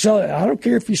 So I don't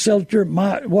care if you sell it to her,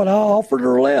 what I offered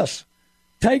or less.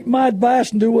 Take my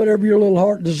advice and do whatever your little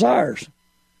heart desires.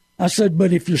 I said,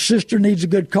 but if your sister needs a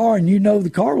good car and you know the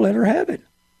car, let her have it.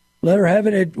 Let her have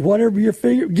it at whatever your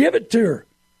figure. Give it to her.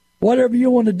 Whatever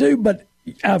you want to do, but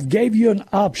I've gave you an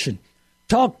option.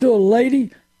 Talked to a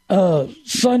lady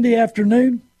Sunday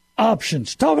afternoon.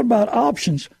 Options. Talking about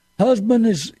options. Husband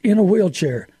is in a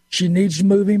wheelchair. She needs to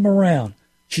move him around.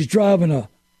 She's driving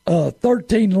a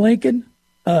 13 Lincoln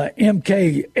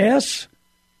MKS.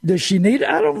 Does she need it?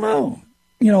 I don't know.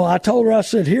 I told her, I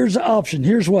said, here's the option.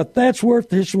 Here's what that's worth.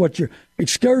 This is what your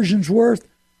excursion's worth.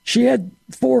 She had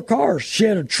 4 cars. She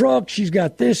had a truck. She's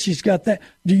got this. She's got that.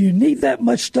 Do you need that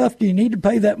much stuff? Do you need to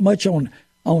pay that much on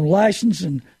license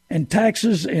and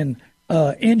taxes and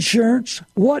insurance?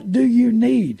 What do you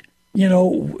need?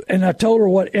 And I told her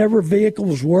whatever vehicle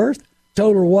was worth,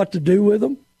 told her what to do with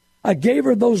them. I gave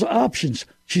her those options.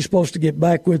 She's supposed to get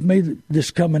back with me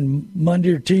this coming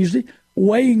Monday or Tuesday,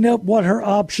 weighing up what her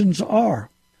options are.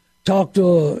 Talked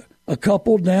to a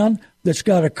couple down that's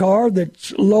got a car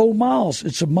that's low miles.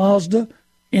 It's a Mazda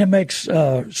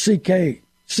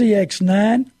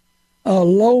CX-9,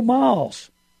 low miles.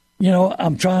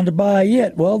 I'm trying to buy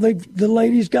it. Well, the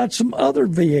lady's got some other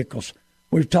vehicles.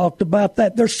 We've talked about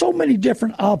that. There's so many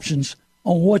different options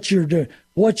on what you're doing,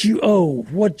 what you owe,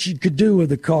 what you could do with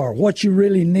the car, what you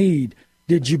really need.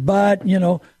 Did you buy it,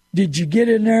 did you get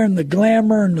in there and the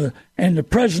glamour and the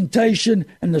presentation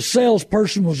and the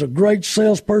salesperson was a great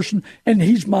salesperson and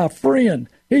he's my friend.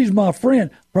 He's my friend.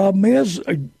 Problem is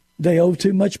they owe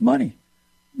too much money.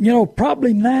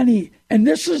 Probably 90, and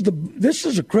this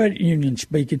is a credit union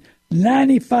speaking,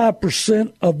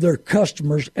 95% of their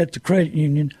customers at the credit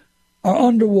union are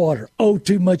underwater, owe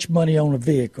too much money on a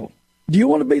vehicle. Do you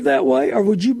want to be that way, or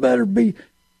would you better be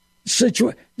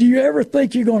situated? Do you ever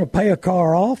think you're going to pay a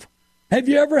car off? Have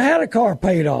you ever had a car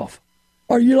paid off?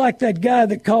 Are you like that guy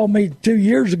that called me 2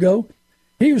 years ago?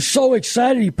 He was so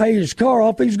excited he paid his car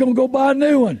off, he's going to go buy a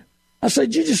new one. I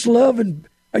said, you just love and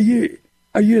are you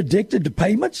addicted to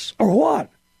payments or what?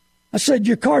 I said,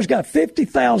 your car's got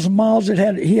 50,000 miles. He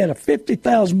had a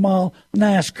 50,000-mile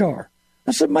nice car.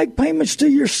 I said, make payments to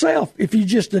yourself. If you're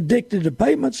just addicted to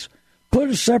payments, put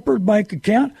a separate bank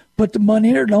account, put the money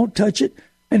in there, don't touch it.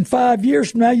 In 5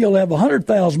 years from now, you'll have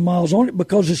 100,000 miles on it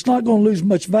because it's not going to lose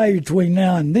much value between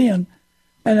now and then.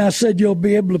 And I said, you'll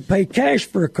be able to pay cash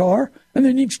for a car, and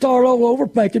then you can start all over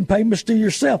making payments to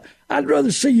yourself. I'd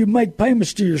rather see you make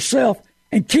payments to yourself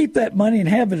and keep that money and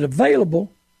have it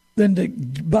available than to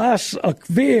buy a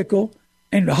vehicle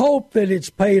and hope that it's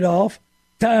paid off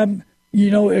time,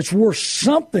 it's worth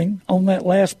something on that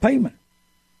last payment.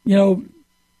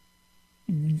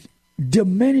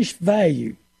 Diminished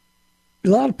value. A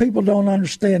lot of people don't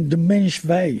understand diminished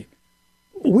value.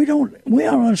 We don't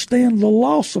understand the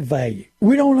loss of value.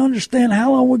 We don't understand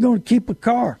how long we're going to keep a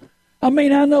car. I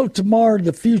mean, I know tomorrow,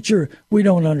 the future, we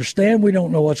don't understand. We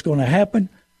don't know what's going to happen.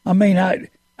 I mean,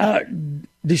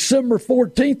 December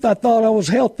 14th, I thought I was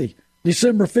healthy.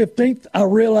 December 15th, I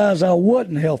realized I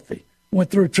wasn't healthy.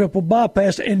 Went through a triple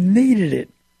bypass and needed it.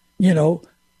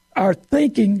 Our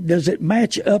thinking, does it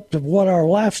match up to what our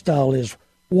lifestyle is,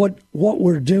 what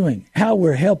we're doing, how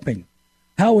we're helping,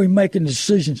 how we're making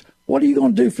decisions? What are you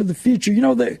going to do for the future?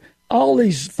 All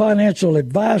these financial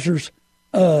advisors,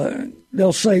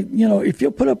 they'll say, if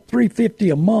you'll put up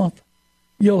 $350 a month,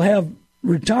 you'll have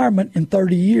retirement in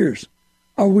 30 years.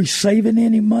 Are we saving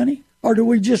any money? Or do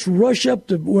we just rush up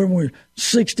to when we're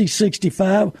 60,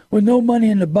 65 with no money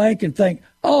in the bank and think,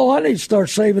 I need to start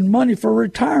saving money for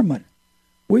retirement?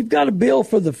 We've got to build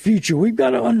for the future. We've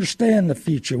got to understand the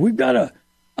future. We've got to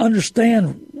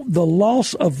understand the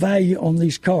loss of value on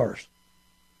these cars.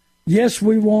 Yes,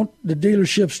 we want the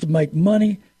dealerships to make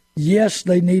money. Yes,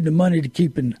 they need the money to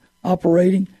keep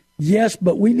operating. Yes,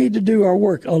 but we need to do our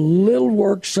work. A little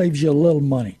work saves you a little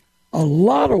money. A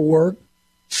lot of work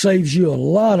saves you a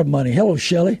lot of money. Hello,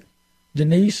 Shelley,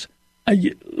 Denise.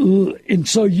 And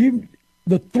so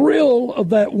the thrill of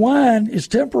that wine is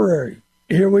temporary.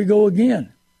 Here we go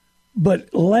again.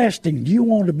 But lasting, you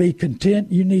want to be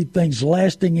content. You need things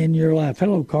lasting in your life.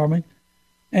 Hello, Carmen.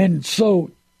 And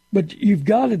so, but you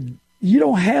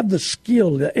don't have the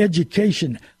skill, the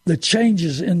education, the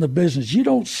changes in the business. You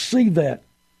don't see that.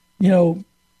 The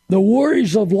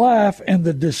worries of life and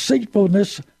the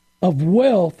deceitfulness of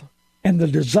wealth and the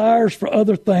desires for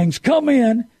other things come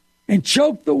in and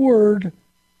choke the word,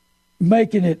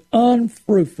 making it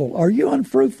unfruitful. Are you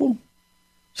unfruitful?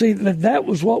 See, that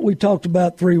was what we talked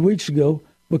about 3 weeks ago,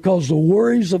 because the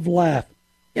worries of life.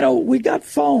 We got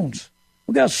phones.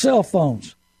 We got cell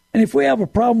phones. And if we have a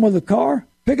problem with a car,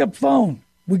 pick up the phone.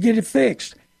 We get it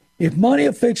fixed. If money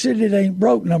will fix it, it ain't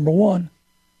broke, number one.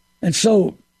 And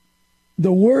so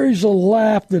the worries of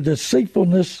life, the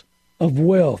deceitfulness of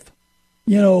wealth.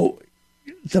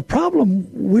 The problem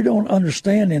we don't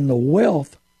understand in the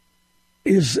wealth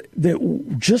is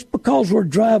that just because we're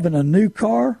driving a new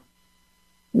car,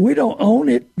 we don't own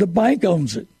it. The bank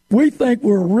owns it. We think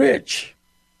we're rich.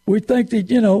 We think that,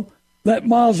 that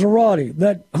Maserati,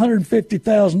 that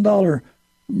 $150,000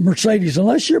 Mercedes,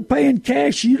 unless you're paying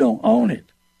cash, you don't own it.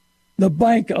 The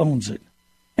bank owns it.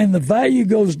 And the value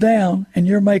goes down, and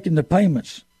you're making the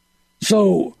payments.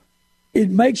 So it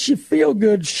makes you feel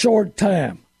good short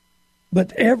time.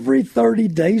 But every 30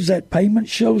 days, that payment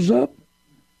shows up.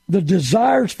 The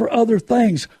desires for other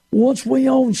things. Once we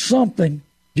own something,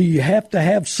 do you have to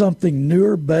have something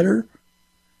newer, better?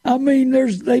 I mean,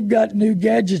 they've got new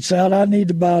gadgets out. I need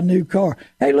to buy a new car.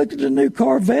 Hey, look at the new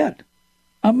Corvette.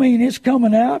 I mean, it's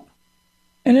coming out.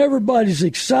 and everybody's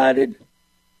excited.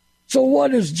 So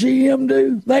what does GM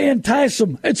do? They entice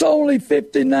them. It's only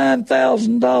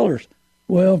 $59,000.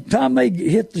 Well, time they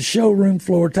hit the showroom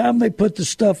floor, time they put the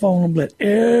stuff on them that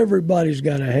everybody's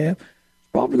got to have, it's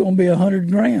probably going to be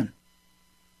 $100,000.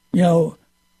 You know,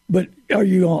 but are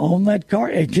you going to own that car?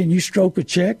 And can you stroke a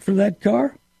check for that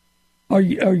car? Are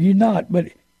you not?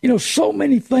 But, you know, so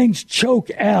many things choke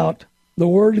out the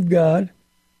Word of God,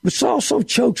 but it also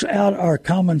chokes out our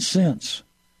common sense,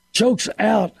 chokes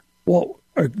out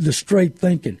the straight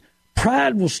thinking.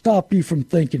 Pride will stop you from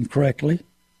thinking correctly.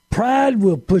 Pride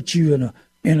will put you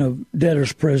in a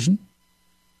debtor's prison.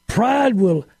 Pride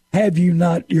will have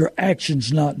your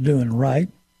actions not doing right.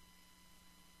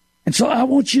 And so I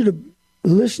want you to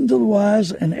listen to the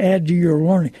wise and add to your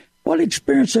learning. What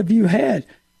experience have you had?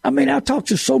 I mean, I talked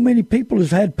to so many people who've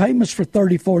had payments for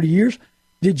 30, 40 years.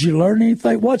 Did you learn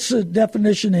anything? What's the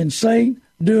definition of insane?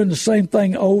 Doing the same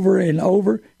thing over and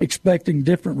over, expecting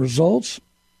different results.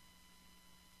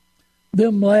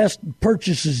 Them last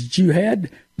purchases that you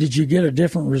had, did you get a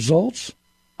different results?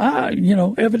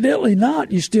 Evidently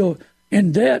not. You're still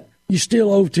in debt. You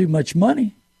still owe too much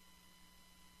money.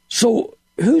 So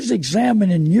who's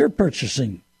examining your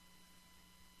purchasing?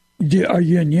 Are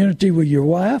you in unity with your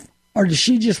wife? Or does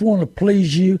she just want to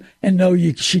please you and know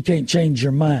she can't change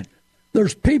your mind?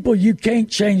 There's people you can't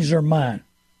change their mind.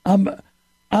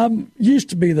 I'm used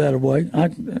to be that way.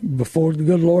 Before the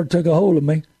good Lord took a hold of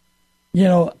me, you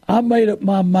know, I made up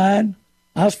my mind.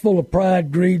 I was full of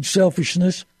pride, greed,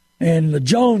 selfishness, and the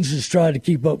Joneses tried to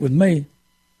keep up with me.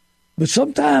 But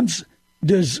sometimes,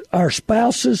 does our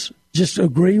spouses just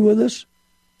agree with us,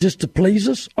 just to please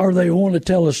us, or they want to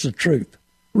tell us the truth,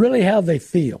 really how they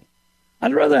feel?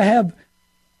 I'd rather have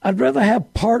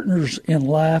partners in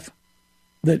life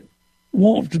that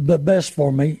want the best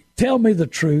for me, tell me the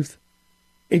truth,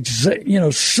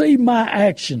 see my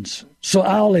actions, so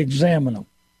I'll examine them.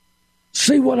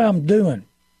 See what I'm doing.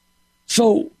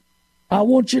 So I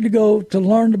want you to go to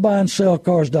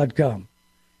learntobuyandSellCars.com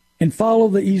and follow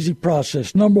the easy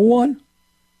process. Number one,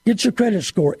 get your credit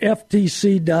score,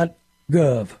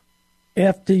 FTC.gov.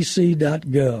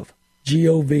 FTC.gov.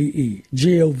 G-O-V-E.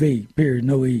 G-O-V, period,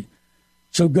 no E.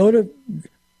 So go to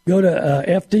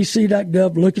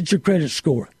FTC.gov, look at your credit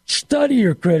score. Study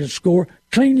your credit score,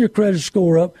 clean your credit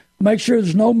score up, make sure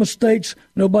there's no mistakes,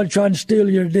 nobody trying to steal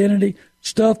your identity,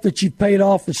 stuff that you've paid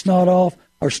off that's not off,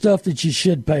 or stuff that you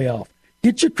should pay off.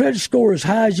 Get your credit score as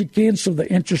high as you can so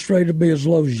the interest rate will be as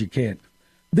low as you can.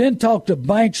 Then talk to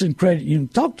banks and credit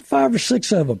unions. Talk to 5 or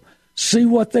 6 of them. See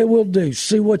what they will do.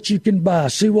 See what you can buy.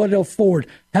 See what they'll afford.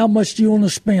 How much do you want to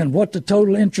spend? What the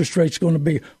total interest rate's going to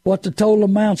be. What the total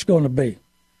amount's going to be.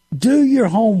 Do your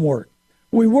homework.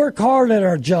 We work hard at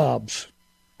our jobs.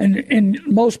 And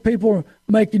most people are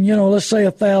making, let's say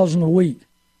 $1,000 a week.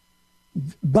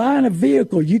 Buying a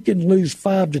vehicle, you can lose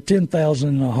 $5,000 to $10,000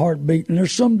 in a heartbeat. And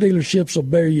there's some dealerships will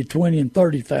bear you $20,000 and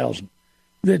 $30,000.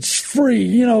 That's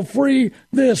free, free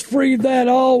this, free that.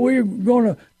 Oh, we're going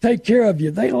to take care of you.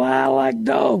 They lie like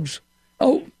dogs.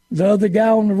 Oh, the other guy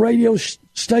on the radio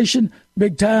station,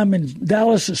 big time in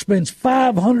Dallas, that spends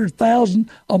 $500,000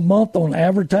 a month on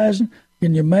advertising.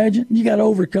 Can you imagine? You got to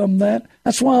overcome that.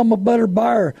 That's why I'm a better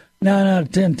buyer 9 out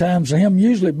of 10 times than him.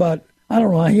 Usually, but I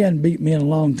don't know. He hadn't beat me in a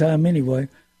long time anyway.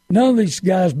 None of these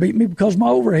guys beat me because my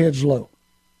overhead's low.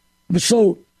 But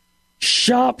so.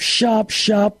 Shop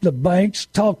the banks,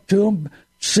 talk to them,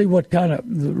 see what kind of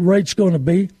the rate's going to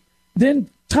be. Then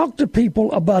talk to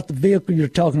people about the vehicle you're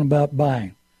talking about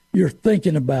buying, you're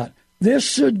thinking about.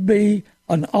 This should be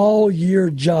an all-year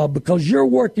job because you're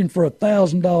working for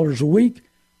 $1,000 a week.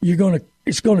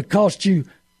 It's going to cost you,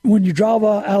 when you drive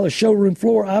out of the showroom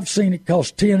floor, I've seen it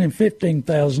cost $10,000 and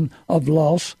 $15,000 of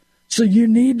loss. So you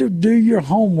need to do your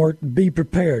homework and be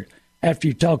prepared. After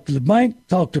you talk to the bank,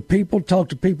 talk to people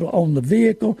on the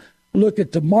vehicle, look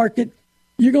at the market.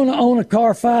 You're going to own a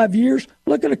car 5 years.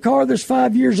 Look at a car that's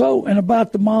 5 years old and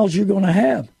about the miles you're going to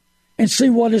have and see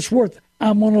what it's worth.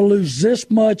 I'm going to lose this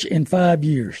much in 5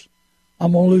 years.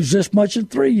 I'm going to lose this much in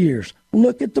 3 years.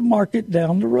 Look at the market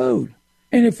down the road.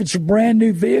 And if it's a brand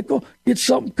new vehicle, get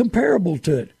something comparable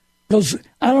to it. Because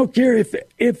I don't care if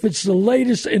it's the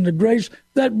latest and the greatest.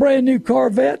 That brand new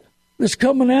Corvette that's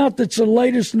coming out that's the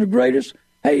latest and the greatest,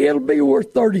 hey, it'll be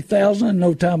worth $30,000 in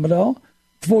no time at all.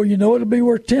 Before you know it, it'll be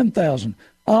worth $10,000.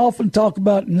 I often talk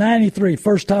about 93,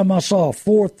 first time I saw a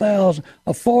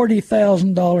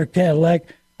 $40,000 Cadillac.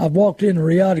 I walked in a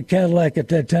Riata Cadillac at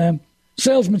that time.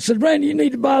 Salesman said, Randy, you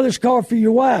need to buy this car for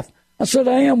your wife. I said,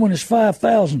 I am when it's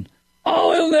 $5,000.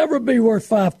 Oh, it'll never be worth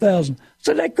 $5,000. I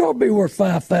said, that car will be worth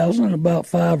 $5,000 in about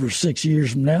 5 or 6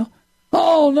 years from now.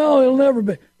 Oh, no, it'll never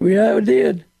be. Yeah, it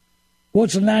did.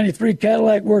 What's a 93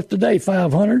 Cadillac worth today?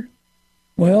 $500.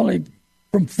 Well,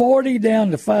 from 40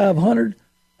 down to 500,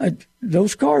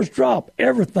 those cars drop.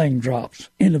 Everything drops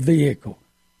in the vehicle.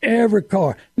 Every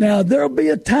car. Now, there'll be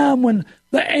a time when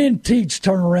the antiques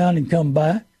turn around and come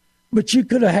by, but you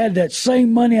could have had that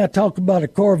same money. I talked about a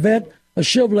Corvette a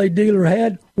Chevrolet dealer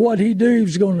had. What he do, he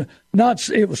was going to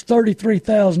it was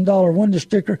 $33,000 window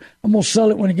sticker. I'm going to sell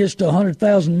it when it gets to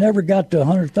 $100,000. Never got to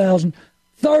 $100,000.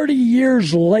 30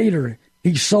 years later,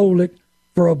 he sold it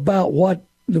for about what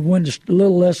a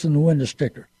little less than the window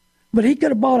sticker. But he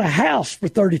could have bought a house for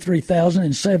 $33,000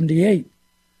 in 78.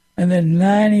 And then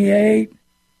 98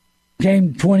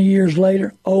 came 20 years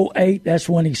later, 08, that's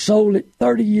when he sold it.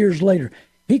 30 years later,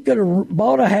 he could have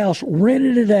bought a house,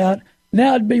 rented it out.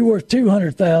 Now it'd be worth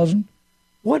 $200,000.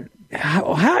 What? How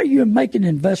are you making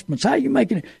investments? How are you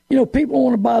making it? You know, people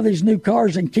want to buy these new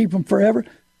cars and keep them forever.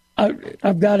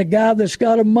 I've got a guy that's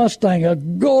got a Mustang, a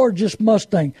gorgeous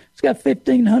Mustang. It's got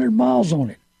 1,500 miles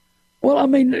on it. Well, I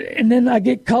mean, and then I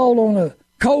get called on a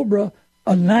Cobra,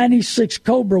 a 96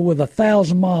 Cobra with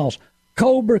 1,000 miles.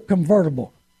 Cobra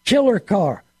convertible. Killer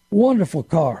car. Wonderful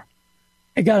car.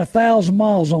 It got 1,000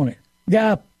 miles on it.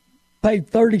 Guy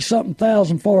paid 30-something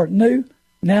thousand for it new.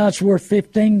 Now it's worth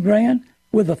 $15,000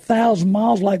 with 1,000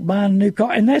 miles, like buying a new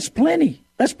car. And that's plenty.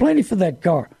 That's plenty for that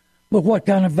car. Look what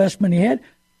kind of investment he had.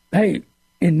 Hey,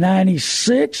 in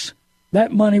 96,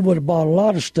 that money would have bought a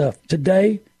lot of stuff.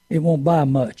 Today, it won't buy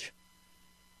much.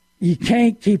 You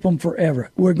can't keep them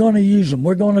forever. We're going to use them.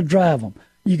 We're going to drive them.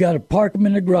 You got to park them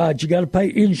in the garage. You got to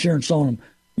pay insurance on them.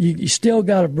 You still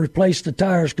got to replace the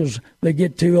tires because they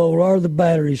get too old, or the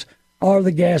batteries, or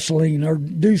the gasoline, or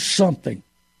do something.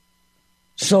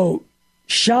 So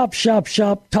shop.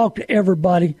 Talk to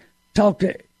everybody. Talk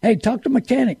to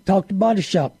mechanic. Talk to body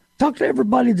shop. Talk to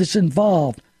everybody that's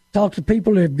involved. Talk to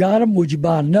people that have got them. Would you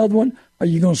buy another one? Are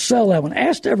you going to sell that one?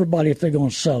 Ask everybody if they're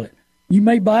going to sell it. You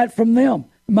may buy it from them.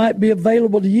 It might be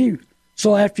available to you.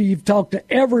 So after you've talked to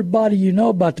everybody you know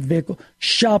about the vehicle,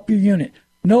 shop your unit.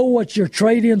 Know what your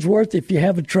trade-in's worth if you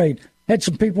have a trade. Had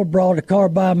some people brought a car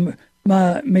by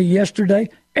me yesterday.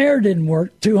 Air didn't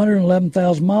work,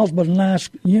 211,000 miles, but a nice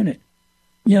unit.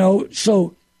 You know,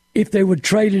 so if they would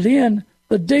trade it in,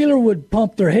 the dealer would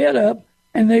pump their head up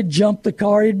and they'd jump the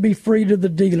car. It'd be free to the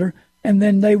dealer, and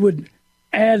then they would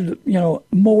add,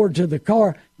 more to the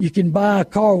car. You can buy a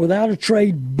car without a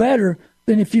trade better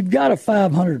than if you've got a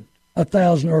 $500,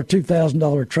 $1,000, or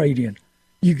 $2,000 trade-in.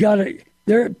 You got to.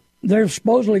 They're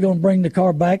supposedly going to bring the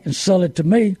car back and sell it to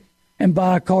me and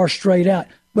buy a car straight out.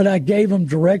 But I gave them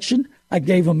direction. I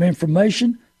gave them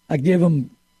information. I gave them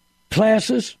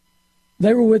classes.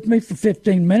 They were with me for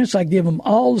 15 minutes. I give them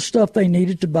all the stuff they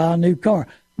needed to buy a new car.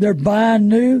 They're buying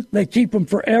new. They keep them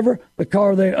forever.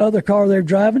 The other car they're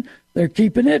driving, they're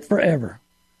keeping it forever.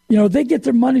 They get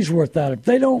their money's worth out of it.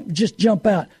 They don't just jump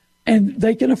out. And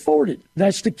they can afford it.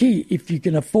 That's the key, if you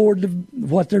can afford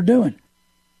what they're doing.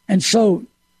 And so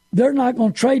they're not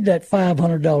going to trade that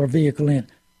 $500 vehicle in.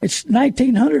 It's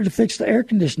 $1,900 to fix the air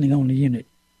conditioning on the unit.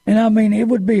 And, I mean, it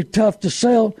would be tough to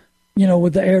sell,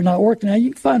 with the air not working. Now,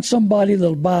 you can find somebody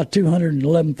that'll buy a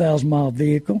 211,000-mile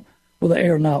vehicle with the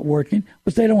air not working,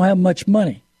 but they don't have much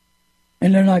money,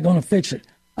 and they're not going to fix it.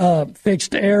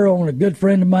 Fixed air on a good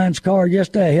friend of mine's car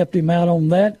yesterday. I helped him out on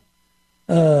that.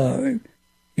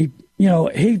 He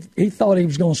thought he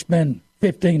was going to spend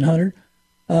 $1,500.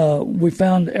 We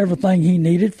found everything he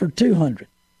needed for $200.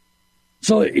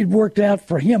 So it worked out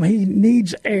for him. He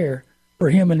needs air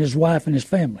for him and his wife and his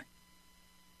family.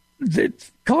 The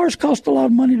cars cost a lot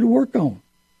of money to work on.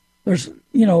 There's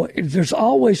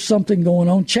always something going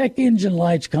on. Check engine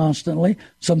lights constantly.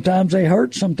 Sometimes they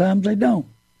hurt, sometimes they don't.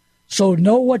 So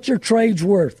know what your trade's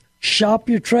worth. Shop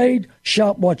your trade.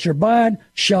 Shop what you're buying.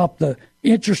 Shop the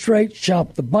interest rate.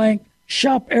 Shop the bank.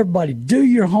 Shop everybody. Do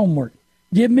your homework.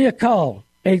 Give me a call.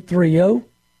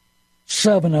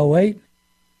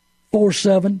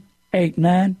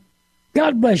 830-708-4789.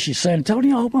 God bless you, San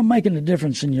Antonio. I hope I'm making a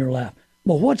difference in your life.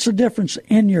 But what's the difference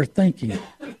in your thinking?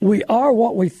 We are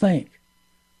what we think.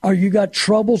 Are you got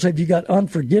troubles? Have you got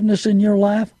unforgiveness in your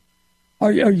life?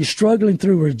 Are you struggling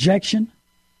through rejection?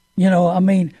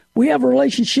 We have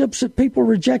relationships that people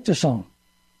reject us on.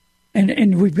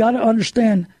 And we've got to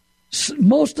understand,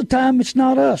 most of the time it's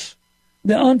not us.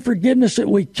 The unforgiveness that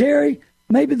we carry,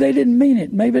 maybe they didn't mean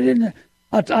it. Maybe they didn't.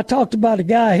 I talked about a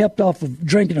guy helped off of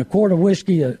drinking a quart of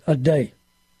whiskey a day.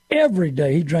 Every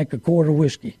day he drank a quart of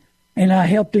whiskey, and I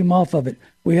helped him off of it.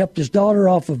 We helped his daughter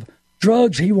off of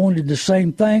drugs. He wanted the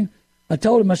same thing. I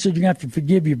told him, I said, you're going to have to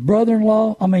forgive your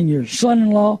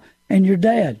son-in-law, and your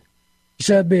dad. He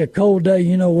said, it'd be a cold day,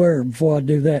 you know where, before I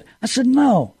do that. I said,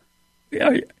 no.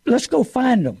 Let's go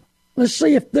find them. Let's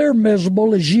see if they're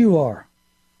miserable as you are.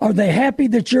 Are they happy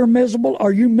that you're miserable?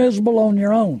 Are you miserable on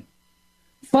your own?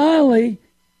 Finally,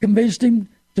 convinced him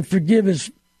to forgive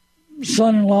his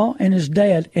son-in-law and his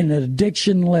dad, and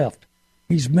addiction left.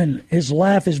 His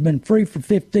life has been free for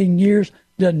 15 years,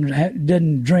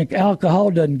 doesn't drink alcohol,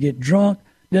 doesn't get drunk,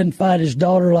 doesn't fight his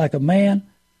daughter like a man.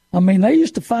 I mean, they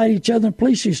used to fight each other, and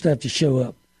police used to have to show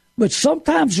up. But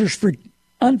sometimes there's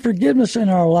unforgiveness in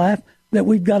our life that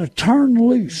we've got to turn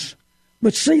loose.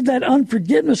 But see, that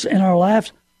unforgiveness in our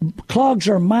lives clogs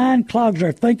our mind, clogs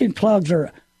our thinking, clogs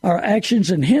our actions,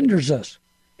 and hinders us.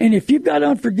 And if you've got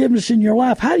unforgiveness in your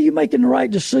life, how are you making the right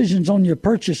decisions on your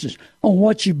purchases, on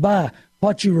what you buy,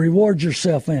 what you reward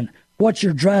yourself in, what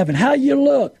you're driving, how you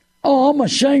look? Oh, I'm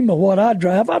ashamed of what I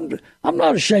drive. I'm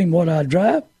not ashamed of what I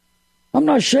drive. I'm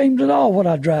not ashamed at all what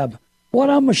I drive. What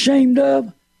I'm ashamed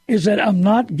of is that I'm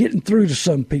not getting through to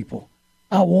some people.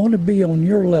 I want to be on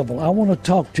your level. I want to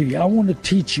talk to you. I want to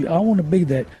teach you. I want to be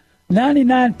that.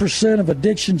 99% of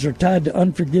addictions are tied to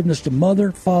unforgiveness to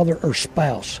mother, father, or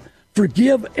spouse.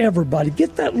 Forgive everybody.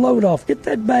 Get that load off. Get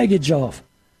that baggage off.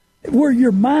 Where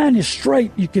your mind is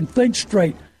straight, you can think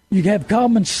straight. You have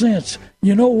common sense.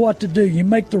 You know what to do. You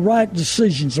make the right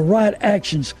decisions, the right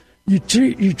actions. You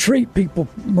treat people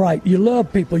right. You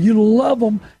love people. You love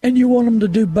them, and you want them to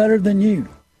do better than you.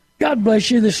 God bless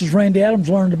you. This is Randy Adams,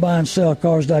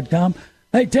 LearnToBuyAndSellCars.com.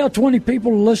 Hey, tell 20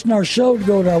 people to listen to our show, to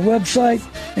go to our website,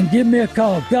 and give me a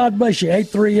call. God bless you,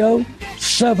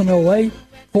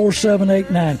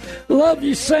 830-708-4789. Love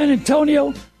you, San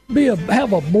Antonio.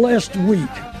 Have a blessed week.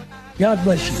 God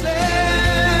bless you.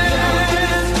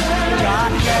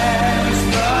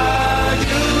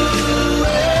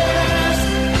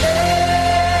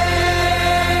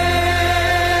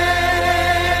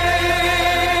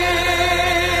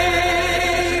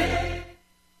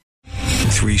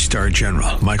 Three-star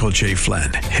General Michael J.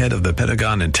 Flynn, head of the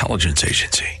Pentagon Intelligence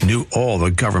Agency, knew all the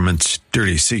government's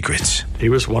dirty secrets. He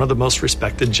was one of the most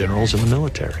respected generals in the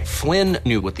military. Flynn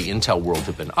knew what the intel world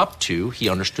had been up to. He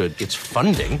understood its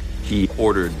funding. He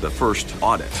ordered the first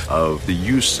audit of the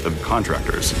use of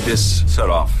contractors. This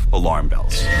set off alarm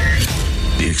bells.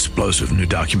 The explosive new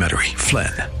documentary,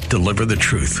 Flynn, Deliver the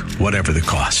Truth, Whatever the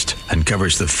Cost,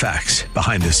 uncovers the facts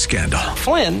behind this scandal.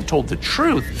 Flynn told the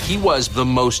truth. He was the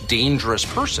most dangerous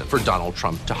person for Donald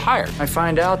Trump to hire. I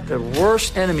find out the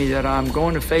worst enemy that I'm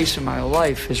going to face in my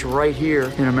life is right here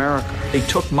in America. They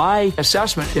took my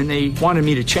assessment and they wanted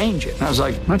me to change it. And I was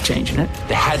like, I'm not changing it.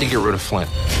 They had to get rid of Flynn.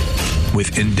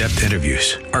 With in-depth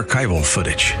interviews, archival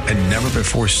footage, and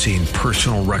never-before-seen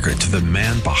personal records of the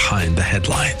man behind the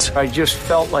headlines. I just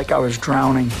felt like I was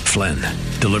drowning. Flynn,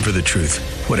 Deliver the Truth,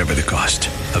 Whatever the Cost.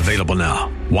 Available now.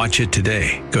 Watch it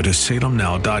today. Go to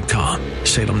salemnow.com.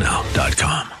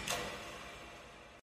 salemnow.com.